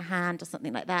maybe my hand or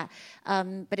something like that.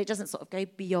 But it doesn't sort of go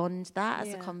beyond that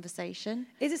as a conversation.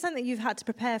 Is it something you've had to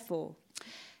prepare for?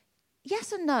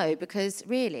 Yes and no, because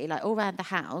really, like all around the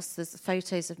house, there's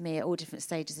photos of me at all different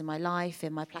stages in my life,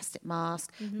 in my plastic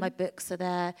mask. My books are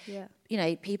there. Yeah. You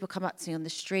know, people come up to me on the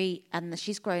street, and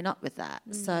she's grown up with that.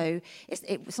 So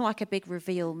it's not like a big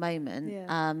reveal moment. Yeah.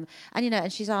 And, you know,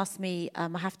 and she's asked me, I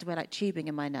have to wear like tubing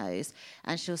in my nose.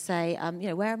 And she'll say, you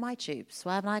know, where are my tubes?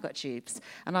 Why haven't I got tubes?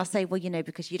 And I'll say, well, you know,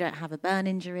 because you don't have a burn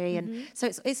injury. And so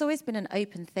it's always been an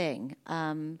open thing.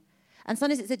 And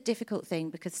sometimes it's a difficult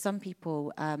thing because some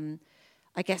people...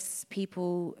 I guess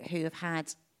people who have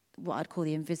had what I'd call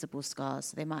the invisible scars,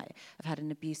 so they might have had an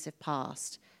abusive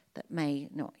past that may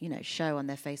not, you know, show on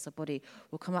their face or body,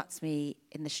 will come up to me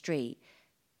in the street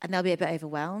and they'll be a bit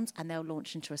overwhelmed, and they'll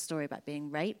launch into a story about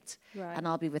being raped. Right. And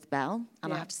I'll be with Belle,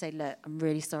 and I have to say, look, I'm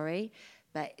really sorry,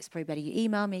 but it's probably better you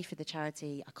email me for the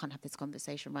charity. I can't have this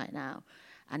conversation right now.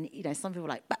 And, you know, some people are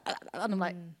like, and I'm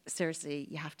like, seriously,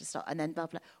 you have to stop. And then Belle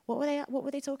will be like, what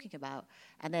were they talking about?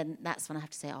 And then that's when I have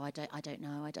to say, I don't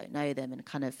know them, and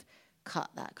kind of cut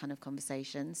that kind of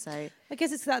conversation. So I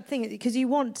guess it's that thing, because you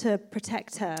want to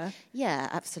protect her. Yeah,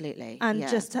 absolutely. And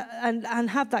just and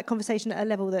have that conversation at a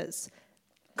level that's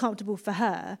comfortable for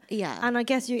her. Yeah. And I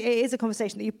guess it is a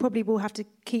conversation that you probably will have to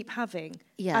keep having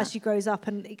as she grows up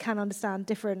and can understand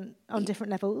different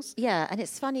levels. Yeah, and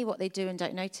it's funny what they do and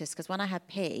don't notice, because when I had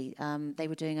P, they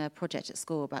were doing a project at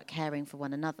school about caring for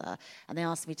one another, and they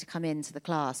asked me to come into the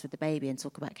class with the baby and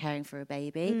talk about caring for a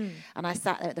baby. And I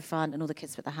sat there at the front, and all the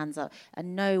kids put their hands up,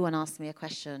 and no one asked me a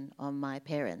question on my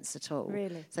appearance at all.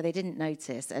 Really? So they didn't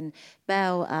notice. And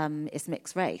Belle is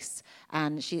mixed race,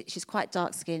 and she's quite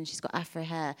dark-skinned, she's got afro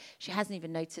hair. She hasn't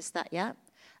even noticed that yet.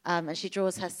 And she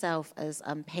draws herself as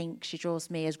pink. She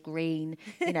draws me as green,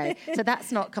 you know. So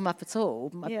that's not come up at all.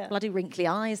 My bloody wrinkly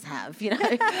eyes have, you know.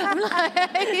 I'm like,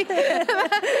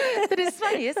 but it's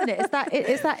funny, isn't it?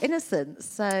 It's that innocence.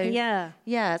 So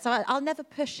yeah. So I'll never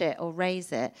push it or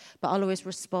raise it, but I'll always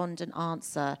respond and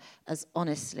answer as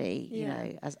honestly, you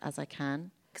know, as I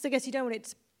can. Because I guess you don't want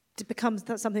it to become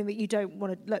something that you don't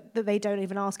want to, that they don't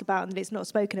even ask about and that it's not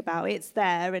spoken about. It's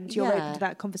there, and you're open to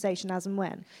that conversation as and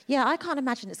when. Yeah, I can't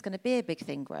imagine it's going to be a big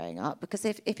thing growing up, because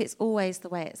if it's always the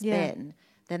way it's been,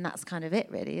 then that's kind of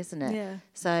it, really, isn't it? Yeah.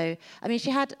 So, I mean,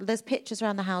 there's pictures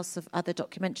around the house of other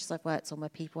documentaries I've worked on where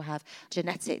people have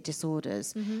genetic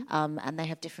disorders, and they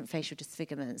have different facial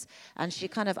disfigurements. And she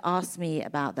kind of asked me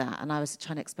about that, and I was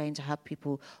trying to explain to her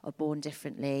people are born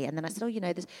differently. And then I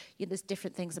said, there's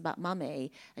different things about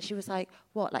mummy. And she was like,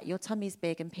 what? Like, your tummy's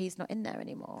big and P's not in there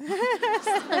anymore.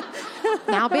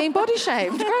 Now being body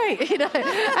shamed, great, you know.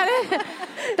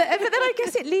 But then I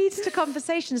guess it leads to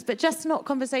conversations, but just not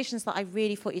conversations that I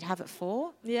really thought you'd have at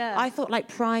 4. Yeah. I thought like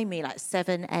primary, like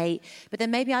 7, 8. But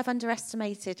then maybe I've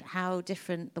underestimated how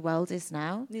different the world is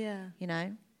now. Yeah. You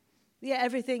know? Yeah,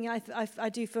 everything. I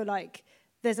do feel like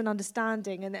there's an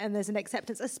understanding and there's an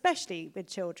acceptance, especially with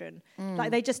children. Like,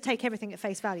 they just take everything at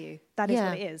face value. That is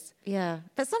what it is. Yeah.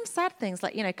 But some sad things,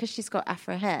 like, you know, because she's got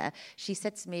afro hair, she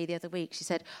said to me the other week, she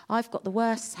said, I've got the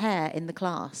worst hair in the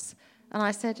class. And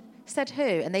I said who?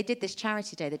 And they did this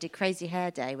charity day. They did Crazy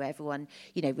Hair Day, where everyone,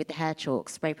 you know, with the hair chalk,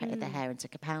 spray painted their hair and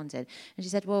took a pound in. And she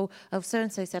said, well,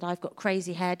 so-and-so said, I've got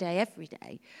Crazy Hair Day every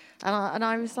day. And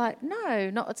I was like, no,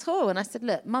 not at all. And I said,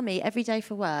 look, mummy, every day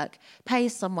for work,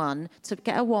 pays someone to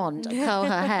get a wand and curl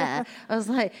her hair. I was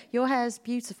like, your hair's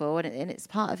beautiful, and it's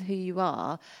part of who you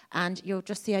are. And you're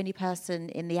just the only person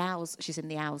in the Owls. She's in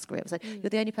the Owls group. I was like, you're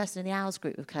the only person in the Owls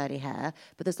group with curly hair,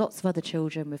 but there's lots of other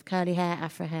children with curly hair,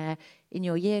 afro hair, in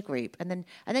your year group. And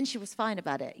then she was fine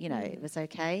about it, you know, it was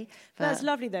okay. But that's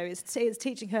lovely, though. It's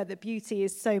teaching her that beauty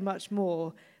is so much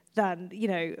more than, you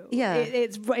know,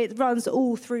 it runs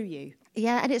all through you.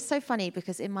 Yeah, and it's so funny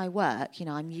because in my work, you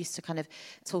know, I'm used to kind of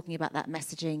talking about that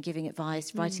messaging, giving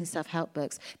advice, writing self-help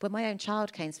books. But when my own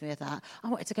child came to me with that, I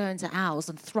wanted to go into Owls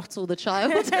and throttle the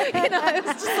child. You know, it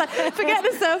was just like, forget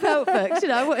the self-help books. You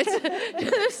know, I wanted to,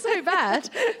 it was so bad.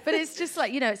 But it's just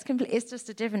like, you know, it's just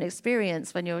a different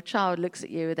experience when your child looks at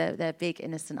you with their big,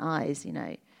 innocent eyes, you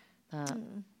know.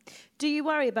 Do you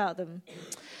worry about them?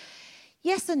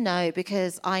 Yes and no,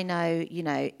 because I know, you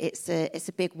know, it's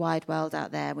a big wide world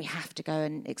out there. We have to go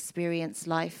and experience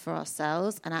life for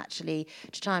ourselves, and actually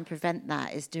to try and prevent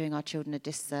that is doing our children a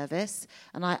disservice.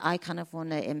 And I kind of want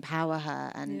to empower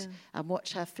her and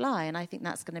watch her fly, and I think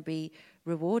that's going to be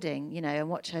rewarding, you know, and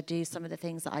watch her do some of the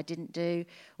things that I didn't do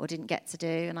or didn't get to do,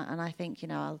 and I think, you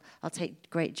know, I'll take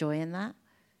great joy in that.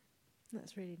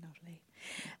 That's really lovely.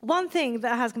 One thing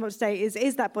that has come up today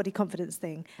is that body confidence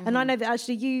thing. And I know that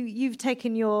actually you've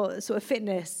taken your sort of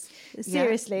fitness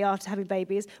seriously after having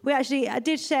babies. I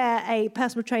did share a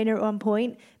personal trainer at one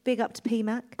point. Big up to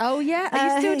PMAC. Oh, yeah?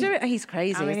 Are you still doing it? He's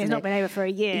crazy, I mean, he's not been over for a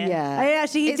year. Yeah.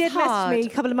 He did message me a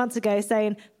couple of months ago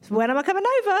saying, when am I coming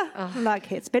over? I'm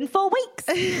like, it's been 4 weeks.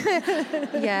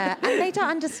 Yeah, and they don't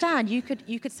understand. You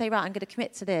could say, right, I'm going to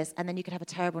commit to this, and then you could have a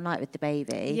terrible night with the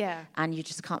baby. Yeah. And you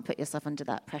just can't put yourself under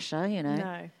that pressure, you know?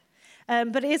 No.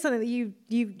 But it is something that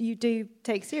you do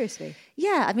take seriously.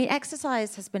 Yeah, I mean,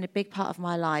 exercise has been a big part of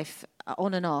my life,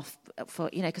 on and off, for,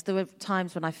 you know, because there were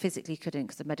times when I physically couldn't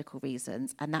because of medical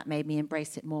reasons, and that made me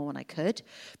embrace it more when I could,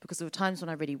 because there were times when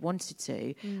I really wanted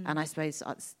to, and I suppose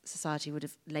society would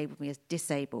have labelled me as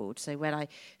disabled. So when I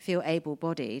feel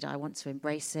able-bodied, I want to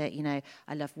embrace it. You know,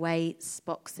 I love weights,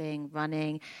 boxing,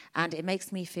 running, and it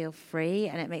makes me feel free,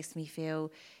 and it makes me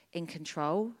feel in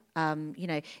control.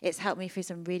 It's helped me through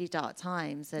some really dark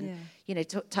times. And,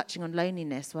 touching on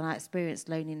loneliness, when I experienced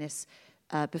loneliness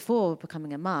before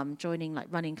becoming a mum, joining like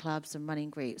running clubs and running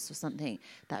groups or something,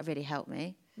 that really helped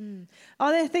me.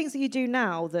 Are there things that you do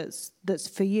now that's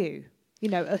for you?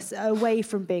 Away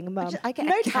from being a mum. I get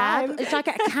a cab. I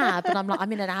get a cab, and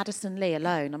I'm in an Addison Lee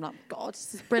alone. I'm like, God,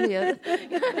 this is brilliant.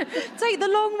 Take the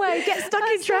long way. Get stuck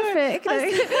in traffic.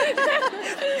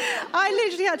 I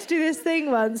literally had to do this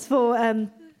thing once for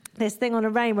this thing on a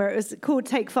rain where it was called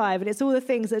Take 5, and it's all the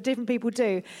things that different people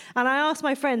do. And I asked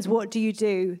my friends, what do you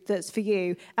do that's for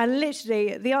you? And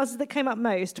literally the answer that came up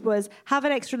most was have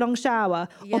an extra long shower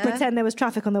or pretend there was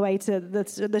traffic on the way to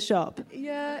the shop.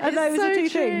 Yeah, and those are two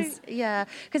things. Yeah,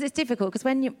 because it's difficult, because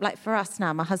when you, like for us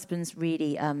now, my husband's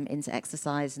really into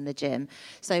exercise in the gym,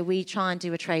 so we try and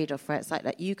do a trade-off where it's like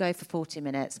you go for 40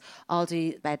 minutes, I'll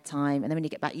do bedtime, and then when you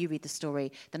get back you read the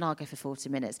story, then I'll go for 40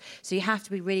 minutes. So you have to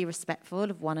be really respectful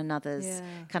of one another's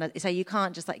kind of, so you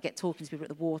can't just like get talking to people at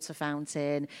the water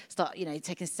fountain, start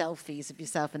taking selfies of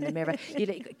yourself in the mirror. You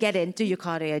get in, do your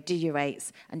cardio, do your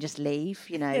weights, and just leave,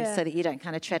 so that you don't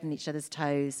kind of tread on each other's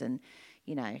toes. And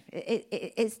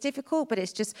it's difficult, but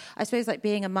it's just, I suppose, like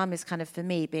being a mum is kind of, for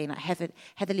me, being like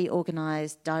heavily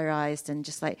organised, diarised, and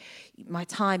just like my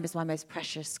time is my most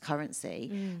precious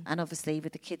currency. And obviously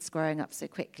with the kids growing up so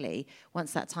quickly,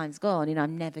 once that time's gone,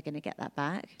 I'm never going to get that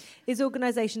back. Is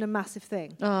organisation a massive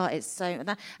thing? Oh, it's so,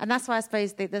 and that's why I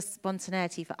suppose the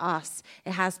spontaneity for us,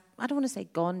 it has, I don't want to say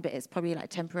gone, but it's probably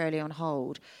like temporarily on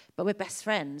hold. But we're best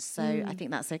friends, so I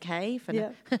think that's okay.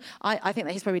 I think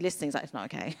that he's probably listening. He's like, it's not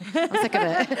okay. I'm sick of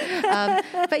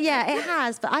it. But yeah, it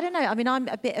has. But I don't know. I mean, I'm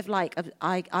a bit of like,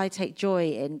 I take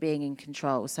joy in being in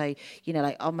control. So,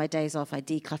 like on my days off, I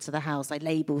declutter the house, I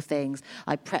label things,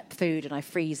 I prep food and I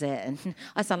freeze it. And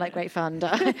I sound like great fun.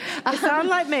 You sound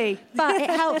like me. But it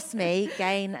helps me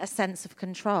gain a sense of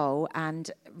control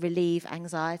and relieve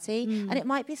anxiety. And it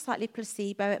might be slightly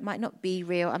placebo. It might not be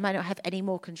real. I might not have any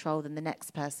more control than the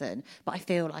next person, but I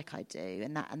feel like I do,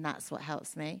 and that's what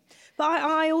helps me. But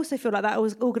I also feel like that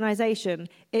organisation,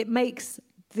 it makes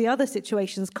the other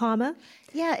situations calmer.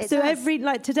 Yeah, it so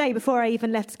does. Today, before I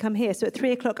even left to come here, so at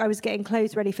 3:00 I was getting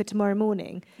clothes ready for tomorrow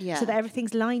morning, so that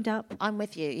everything's lined up. I'm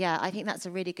with you. Yeah, I think that's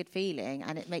a really good feeling,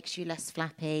 and it makes you less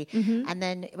flappy. And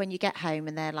then when you get home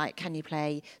and they're like, can you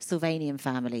play Sylvanian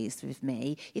Families with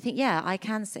me? You think, yeah, I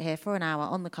can sit here for an hour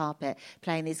on the carpet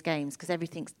playing these games because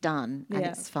everything's done and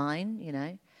it's fine,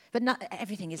 But not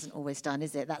everything isn't always done,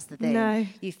 is it? That's the thing. No.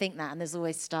 You think that, and there's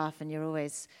always stuff, and you're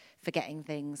always forgetting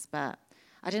things. But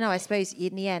I don't know, I suppose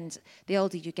in the end, the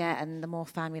older you get and the more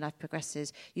family life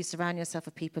progresses, you surround yourself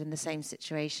with people in the same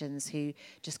situations who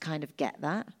just kind of get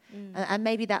that. And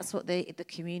maybe that's what the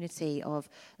community of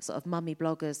sort of mummy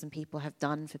bloggers and people have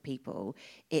done for people.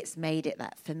 It's made it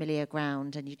that familiar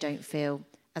ground, and you don't feel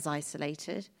as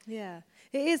isolated. Yeah.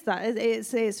 It is that.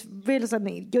 It's really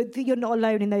something. You're not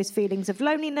alone in those feelings of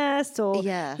loneliness or,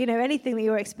 anything that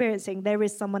you're experiencing. There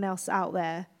is someone else out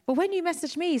there. Well, when you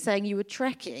messaged me saying you were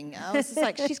trekking, I was just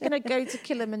like, she's going to go to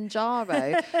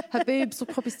Kilimanjaro. Her boobs will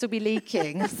probably still be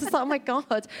leaking. I was just like, oh, my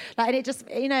God. And it just,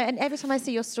 and every time I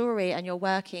see your story and you're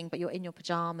working, but you're in your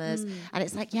pajamas, and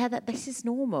it's like, this is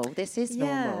normal. This is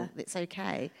normal. It's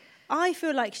okay. I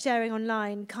feel like sharing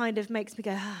online kind of makes me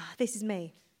go, this is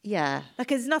me. Yeah. Like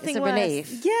there's nothing worse.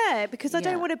 Relief. Yeah, because I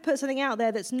don't want to put something out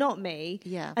there that's not me.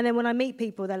 Yeah. And then when I meet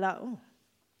people, they're like, oh.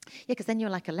 Yeah, because then you're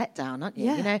like a letdown, aren't you?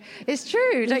 Yeah. It's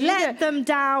true. Don't let them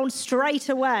down straight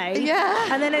away.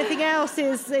 Yeah. And then anything else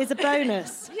is a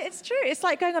bonus. Yeah, it's true. It's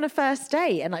like going on a first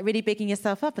date and like really bigging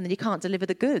yourself up, and then you can't deliver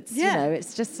the goods. Yeah.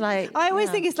 It's just like... I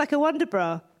always think it's like a Wonder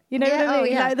Bra. You know what I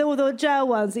mean? Like all the gel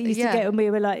ones that you used to get when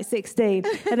we were like 16.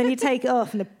 And then you take it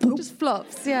off and it just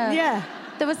flops, Yeah.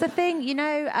 There was a thing,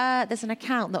 there's an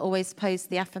account that always posts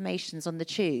the affirmations on the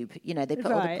tube. They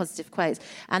put all the positive quotes.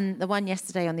 And the one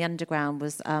yesterday on the Underground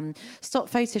was, stop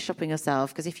photoshopping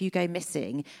yourself, because if you go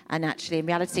missing and actually in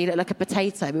reality you look like a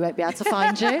potato, we won't be able to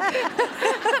find you. And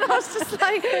I was just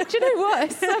like, do you know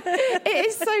what? It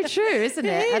is so true, isn't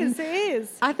it? It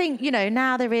is. I think,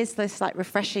 now there is this like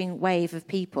refreshing wave of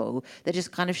people that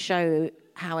just kind of show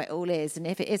how it all is, and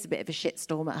if it is a bit of a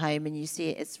shitstorm at home and you see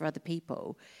it is for other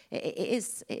people, it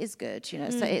is good,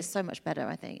 So it's so much better,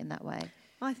 I think, in that way.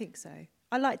 I think so.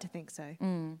 I like to think so.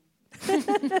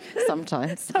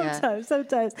 Sometimes.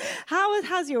 How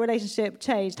has your relationship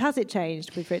changed? Has it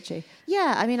changed with Richie?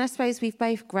 Yeah, I mean, I suppose we've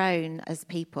both grown as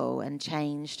people and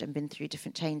changed and been through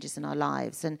different changes in our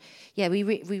lives, and we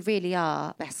really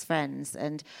are best friends,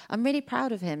 and I'm really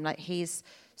proud of him. Like, he's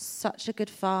such a good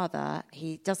father.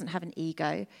 He doesn't have an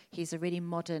ego. He's a really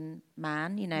modern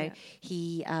man, you know.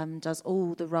 He does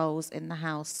all the roles in the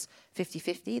house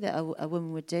 50-50 that a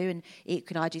woman would do, and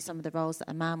equally I do some of the roles that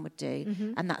a man would do,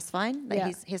 and that's fine.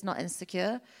 Like he's not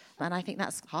insecure, and I think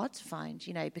that's hard to find,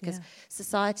 you know, because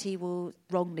society will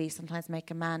wrongly sometimes make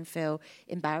a man feel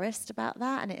embarrassed about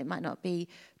that, and it might not be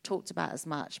talked about as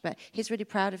much, but he's really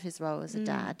proud of his role as a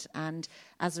dad, and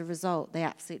as a result they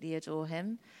absolutely adore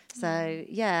him. So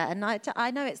yeah, and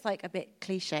I know it's like a bit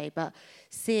cliche, but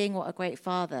seeing what a great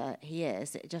father he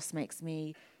is, it just makes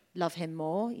me love him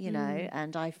more, you know,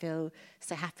 and I feel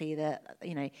so happy that,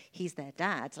 you know, he's their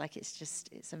dad. Like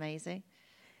it's amazing.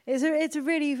 It's a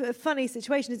really funny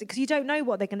situation, isn't it? Because you don't know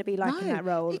what they're going to be like in that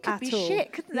role it could at be all.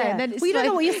 Shit, couldn't they? Yeah. And then it's you don't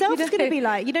know what yourself is going to be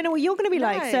like. You don't know what you're going to be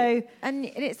like. So, and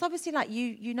it's obviously like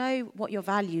you know what your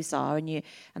values are, and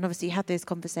obviously you have those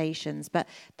conversations, but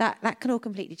that can all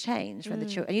completely change when the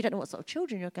children, and you don't know what sort of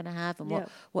children you're going to have and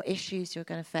what issues you're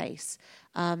going to face.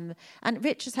 And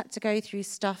Rich has had to go through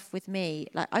stuff with me.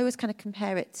 Like I always kind of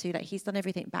compare it to like he's done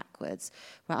everything backwards,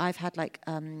 where I've had like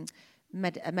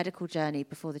a medical journey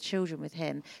before the children with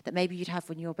him that maybe you'd have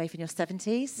when you're both in your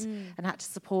 70s and had to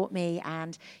support me,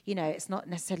 and you know it's not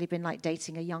necessarily been like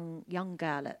dating a young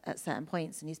girl at certain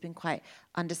points, and he's been quite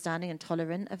understanding and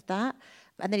tolerant of that.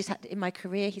 And then he's had, in my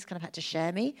career, he's kind of had to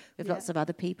share me with lots of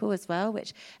other people as well,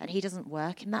 and he doesn't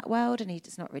work in that world, and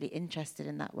he's not really interested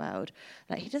in that world.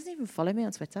 Like he doesn't even follow me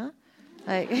on Twitter.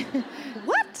 Like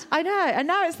what? I know, and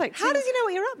now it's like, how does he know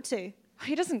what you're up to?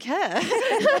 He doesn't care.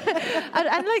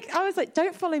 and like, I was like,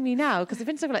 don't follow me now, because I've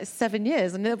been together for like 7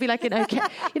 years, and it'll be like an okay,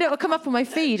 you know, it'll come up on my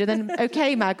feed, and then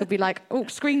OK Mag would be like, oh,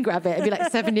 screen grab it. It'd be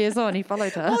like 7 years on, he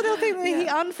followed her. Oh, they'll think that he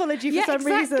unfollowed you for some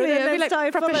reason. And it'll be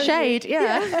like proper shade, you.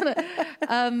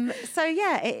 So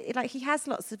yeah, like he has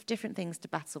lots of different things to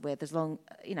battle with,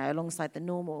 alongside the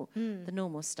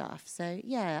normal stuff. So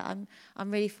yeah,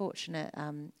 I'm really fortunate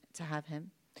to have him.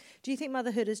 Do you think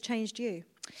motherhood has changed you?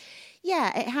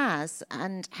 Yeah, it has.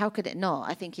 And how could it not?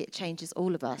 I think it changes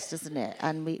all of us, doesn't it?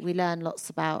 And we learn lots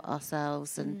about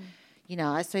ourselves. And, you know,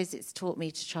 I suppose it's taught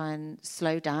me to try and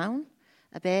slow down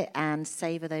a bit and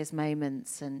savor those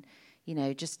moments and, you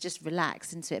know, just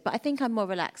relax into it. But I think I'm more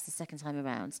relaxed the second time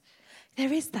around.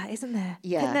 There is that, isn't there?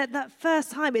 Yeah. That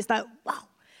first time, it's like, wow.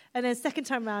 And then second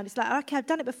time around, it's like, okay, I've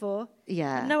done it before.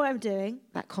 Yeah. I know what I'm doing.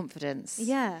 That confidence.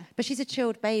 Yeah. But she's a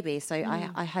chilled baby, so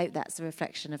I hope that's a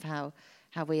reflection of how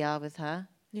we are with her.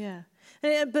 Yeah.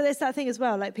 But there's that thing as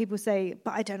well, like people say,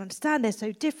 but I don't understand, they're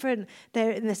so different,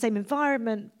 they're in the same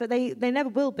environment, but they never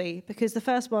will be, because the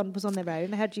first one was on their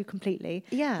own, they had you completely.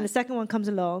 Yeah. And the second one comes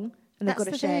along, and they've got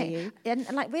to share you. And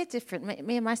like we're different.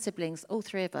 Me and my siblings, all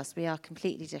three of us, we are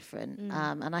completely different.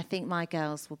 And I think my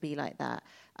girls will be like that.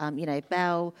 You know,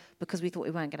 Belle, because we thought we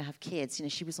weren't going to have kids, you know,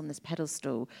 she was on this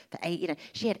pedestal for 8, you know,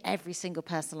 she had every single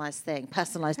personalised thing,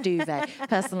 personalised duvet,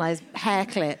 personalised hair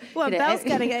clip. Well, you know, Belle's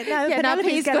getting it now. Yeah, now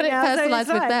Pete's got it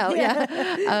personalised with Belle,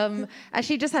 yeah. And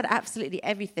she just had absolutely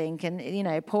everything. And, you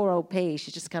know, poor old P,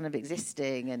 she's just kind of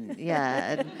existing. And,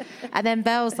 yeah. And then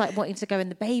Belle's, like, wanting to go in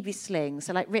the baby sling.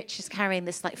 So, like, Rich is carrying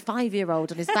this, like,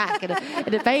 5-year-old on his back in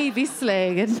a baby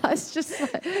sling. And that's just,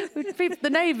 like, the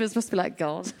neighbours must be like,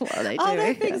 God, what are they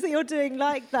doing? Things that you're doing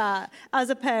like that as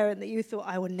a parent that you thought,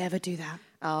 I would never do that?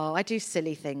 Oh, I do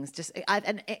silly things.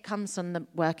 And it comes from the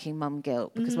working mum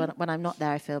guilt, because when I'm not there,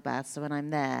 I feel bad. So when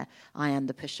I'm there, I am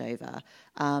the pushover.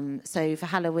 So for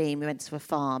Halloween, we went to a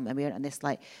farm and we went on this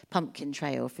like pumpkin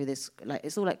trail through this, like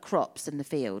it's all like crops in the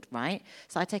field, right?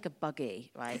 So I take a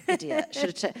buggy, right? Idiot.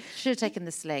 Should have taken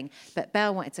the sling. But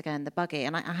Belle wanted to go in the buggy,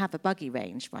 and I have a buggy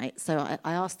range, right? So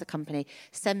I asked the company,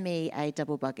 send me a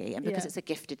double buggy. And because it's a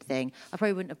gifted thing, I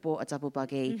probably wouldn't have bought a double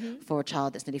buggy for a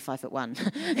child that's nearly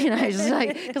 5'1". You know, just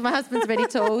like, because my husband's really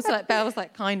tall, so like Belle's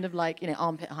like kind of like, you know,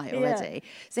 armpit height already. Yeah.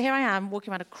 So here I am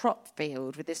walking around a crop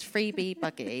field with this freebie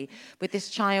buggy, with this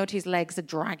child whose legs are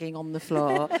dragging on the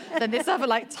floor, then this other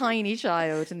like tiny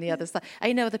child in the other side. And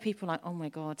you know, other people are like, oh my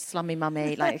God, slummy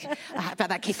mummy, like, I bet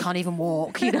that kid can't even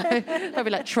walk, you know,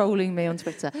 probably like trolling me on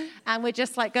Twitter. And we're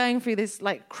just like going through this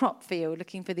like crop field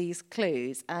looking for these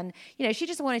clues. And, you know, she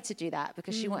just wanted to do that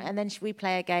because she wanted, and then we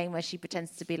play a game where she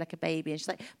pretends to be like a baby and she's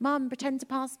like, Mum, pretend to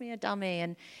pass me a dummy.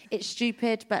 And it's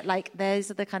stupid, but like those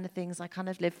are the kind of things I kind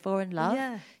of live for and love.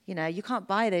 Yeah. You know, you can't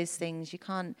buy those things, you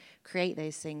can't create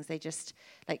those things. They just,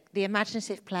 like, the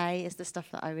imaginative play is the stuff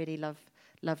that I really love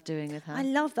doing with her. I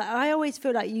love that. I always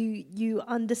feel like you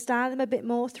understand them a bit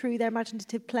more through their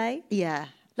imaginative play. Yeah.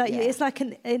 Like it's like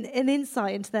an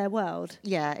insight into their world.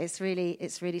 Yeah, it's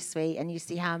really sweet, and you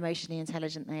see how emotionally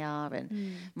intelligent they are.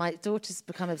 And my daughter's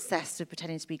become obsessed with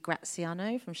pretending to be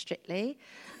Graziano from Strictly.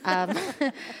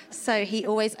 So he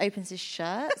always opens his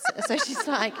shirt. So she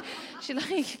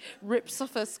rips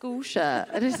off her school shirt,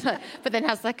 and it's like, but then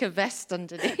has like a vest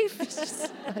underneath. It's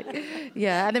just like,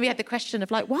 yeah. And then we had the question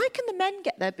of like, why can the men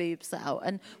get their boobs out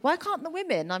and why can't the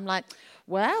women? I'm like,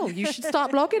 well, you should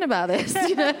start blogging about this,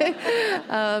 you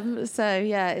know. So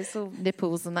yeah, it's all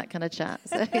nipples and that kind of chat.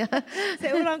 So, yeah.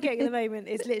 So all I'm getting at the moment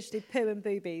is literally poo and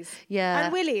boobies. Yeah.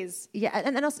 And willies. Yeah,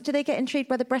 and also, do they get intrigued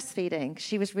by the breastfeeding?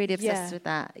 She was really obsessed with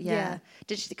that. Yeah.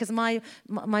 Did she? Because my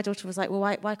daughter was like, well,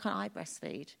 why can't I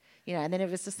breastfeed? You know, and then it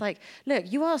was just like,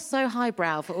 look, you are so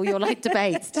highbrow for all your like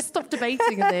debates. Just stop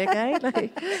debating in there, okay?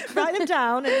 Like, write them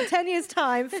down, and in 10 years'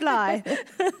 time, fly.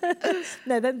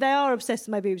 No, they are obsessed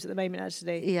with my boobs at the moment,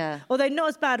 actually. Yeah. Although not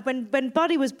as bad. When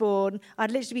Buddy was born, I'd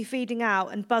literally be feeding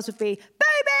out, and Buzz would be,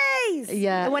 babies!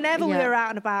 Yeah. And whenever we were out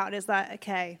and about, and it's like,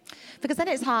 okay. Because then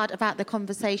it's hard about the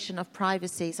conversation of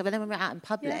privacy. So then when we're out in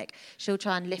public, she'll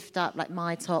try and lift up like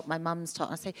my top, my mum's top,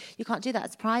 and I say, you can't do that,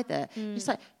 it's private. It's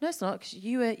like, no, it's not, because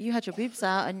you had your boobs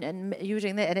out and you were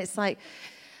doing that, and it's like,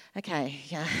 okay,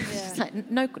 yeah. It's like,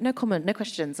 no comment, no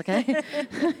questions, okay?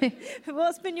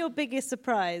 What's been your biggest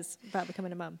surprise about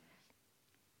becoming a mum?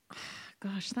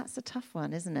 Gosh, that's a tough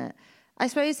one, isn't it? I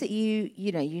suppose that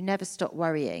you never stop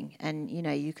worrying, and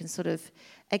you can sort of,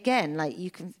 again, like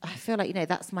I feel like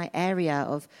that's my area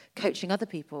of coaching other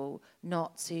people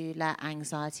not to let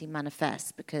anxiety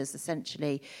manifest, because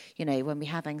essentially, when we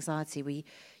have anxiety, we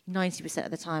 90%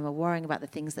 of the time are worrying about the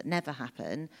things that never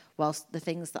happen, whilst the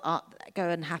things that go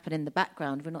and happen in the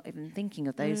background, we're not even thinking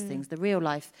of those things. The real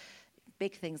life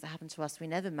big things that happen to us, we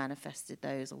never manifested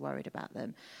those or worried about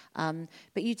them.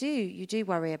 But you do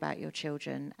worry about your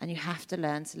children, and you have to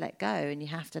learn to let go, and you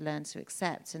have to learn to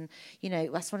accept. And,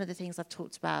 that's one of the things I've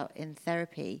talked about in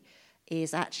therapy,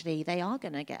 is actually they are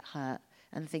going to get hurt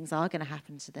and things are going to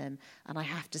happen to them, and I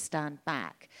have to stand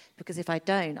back, because if I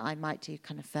don't, I might do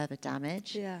kind of further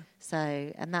damage. Yeah. So,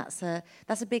 and that's a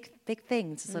big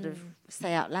thing to sort of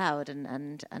say out loud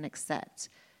and accept.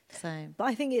 So, but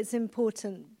I think it's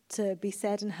important to be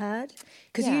said and heard,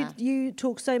 because you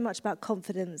talk so much about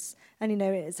confidence, and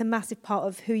it's a massive part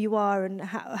of who you are and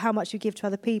how much you give to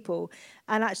other people,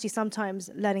 and actually sometimes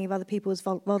learning of other people's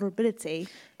vulnerability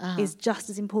is just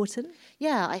as important.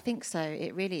 Yeah, I think so.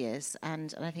 It really is,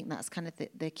 and I think that's kind of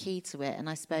the key to it. And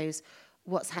I suppose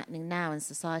what's happening now in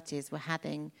society is we're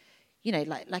having,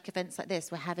 like events like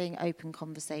this, we're having open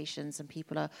conversations, and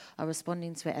people are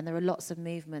responding to it. And there are lots of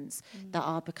movements that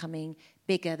are becoming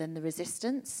bigger than the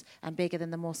resistance and bigger than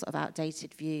the more sort of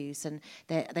outdated views. And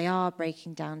they are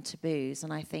breaking down taboos.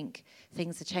 And I think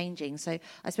things are changing. So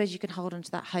I suppose you can hold on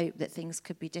to that hope that things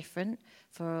could be different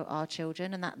for our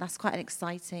children. And that's quite an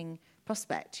exciting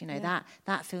prospect,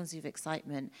 that fills you with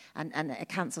excitement, and it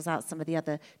cancels out some of the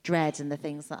other dread and the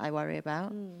things that I worry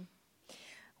about.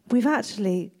 We've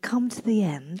actually come to the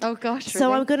end. Oh, gosh, So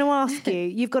really? I'm going to ask you,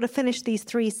 you've got to finish these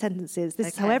 3 sentences. This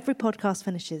is how every podcast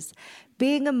finishes.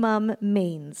 Being a mum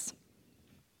means?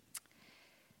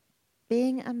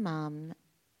 Being a mum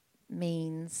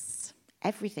means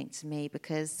everything to me,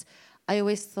 because I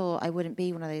always thought I wouldn't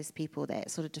be one of those people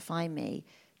that sort of define me,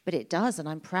 but it does, and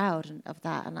I'm proud of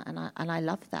that, and I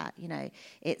love that.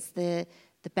 It's the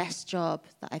best job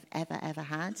that I've ever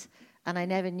had. And I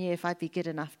never knew if I'd be good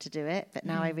enough to do it, but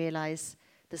now I realise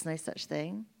there's no such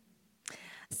thing.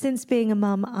 Since being a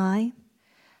mum, I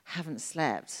haven't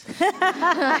slept.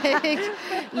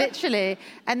 Literally.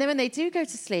 And then when they do go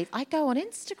to sleep, I go on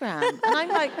Instagram. And I'm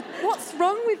like, what's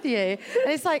wrong with you? And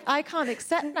it's like, I can't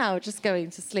accept now just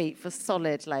going to sleep for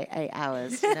solid, 8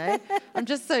 hours, I'm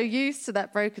just so used to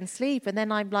that broken sleep. And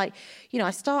then I'm like,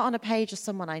 I start on a page of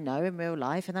someone I know in real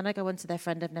life, and then I go on to their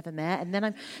friend I've never met, and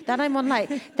then I'm on,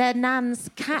 their nan's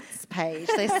cats page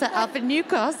they set up in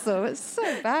Newcastle. It's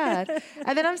so bad.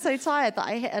 And then I'm so tired that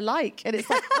I hit a like, and it's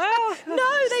like, oh,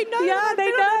 no, they know. Yeah,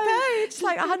 they know. It's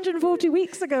 140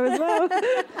 weeks ago as well. No,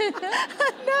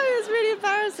 it's really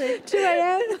embarrassing. 2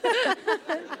 a.m.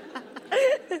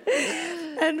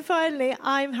 And finally,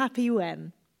 I'm happy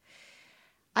when?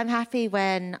 I'm happy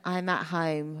when I'm at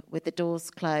home with the doors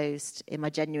closed in my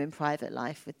genuine private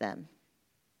life with them.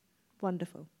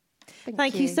 Wonderful.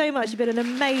 Thank you so much. You've been an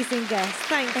amazing guest.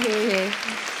 Thank you.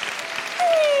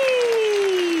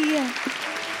 Hey!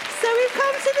 So we've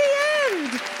come to the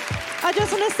end. I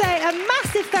just want to say a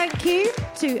massive thank you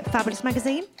to Fabulous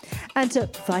Magazine and to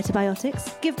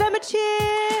Vitabiotics. Give them a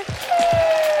cheer.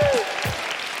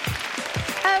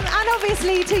 And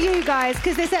obviously to you guys,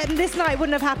 because this night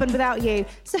wouldn't have happened without you.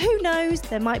 So who knows?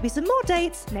 There might be some more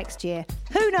dates next year.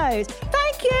 Who knows?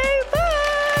 Thank you. Bye.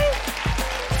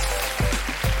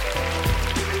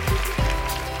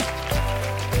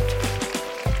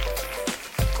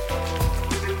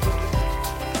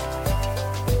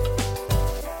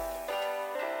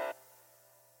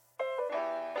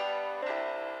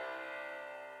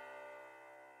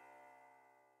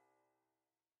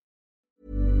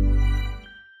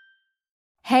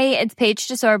 Hey, it's Paige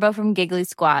DeSorbo from Giggly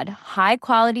Squad. High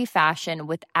quality fashion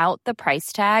without the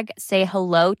price tag. Say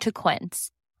hello to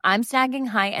Quince. I'm snagging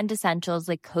high-end essentials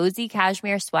like cozy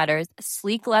cashmere sweaters,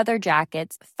 sleek leather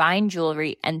jackets, fine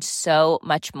jewelry, and so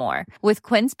much more. With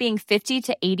Quince being 50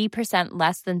 to 80%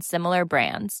 less than similar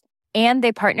brands. And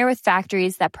they partner with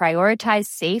factories that prioritize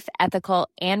safe, ethical,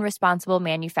 and responsible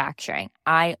manufacturing.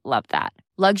 I love that.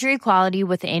 Luxury quality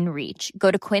within reach.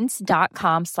 Go to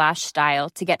quince.com/style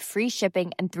to get free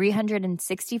shipping and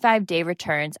 365-day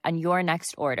returns on your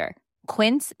next order.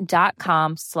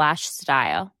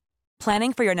 Quince.com/style.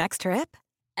 Planning for your next trip?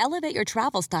 Elevate your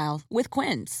travel style with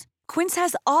Quince. Quince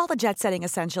has all the jet-setting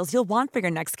essentials you'll want for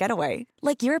your next getaway,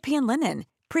 like European linen,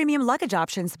 premium luggage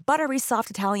options, buttery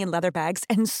soft Italian leather bags,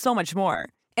 and so much more.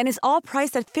 And is all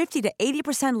priced at 50 to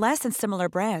 80% less than similar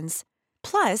brands.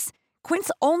 Plus,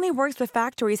 Quince only works with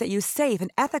factories that use safe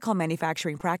and ethical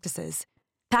manufacturing practices.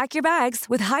 Pack your bags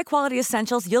with high-quality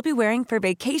essentials you'll be wearing for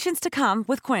vacations to come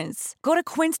with Quince. Go to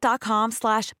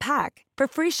quince.com/pack for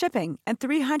free shipping and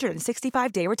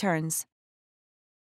 365-day returns.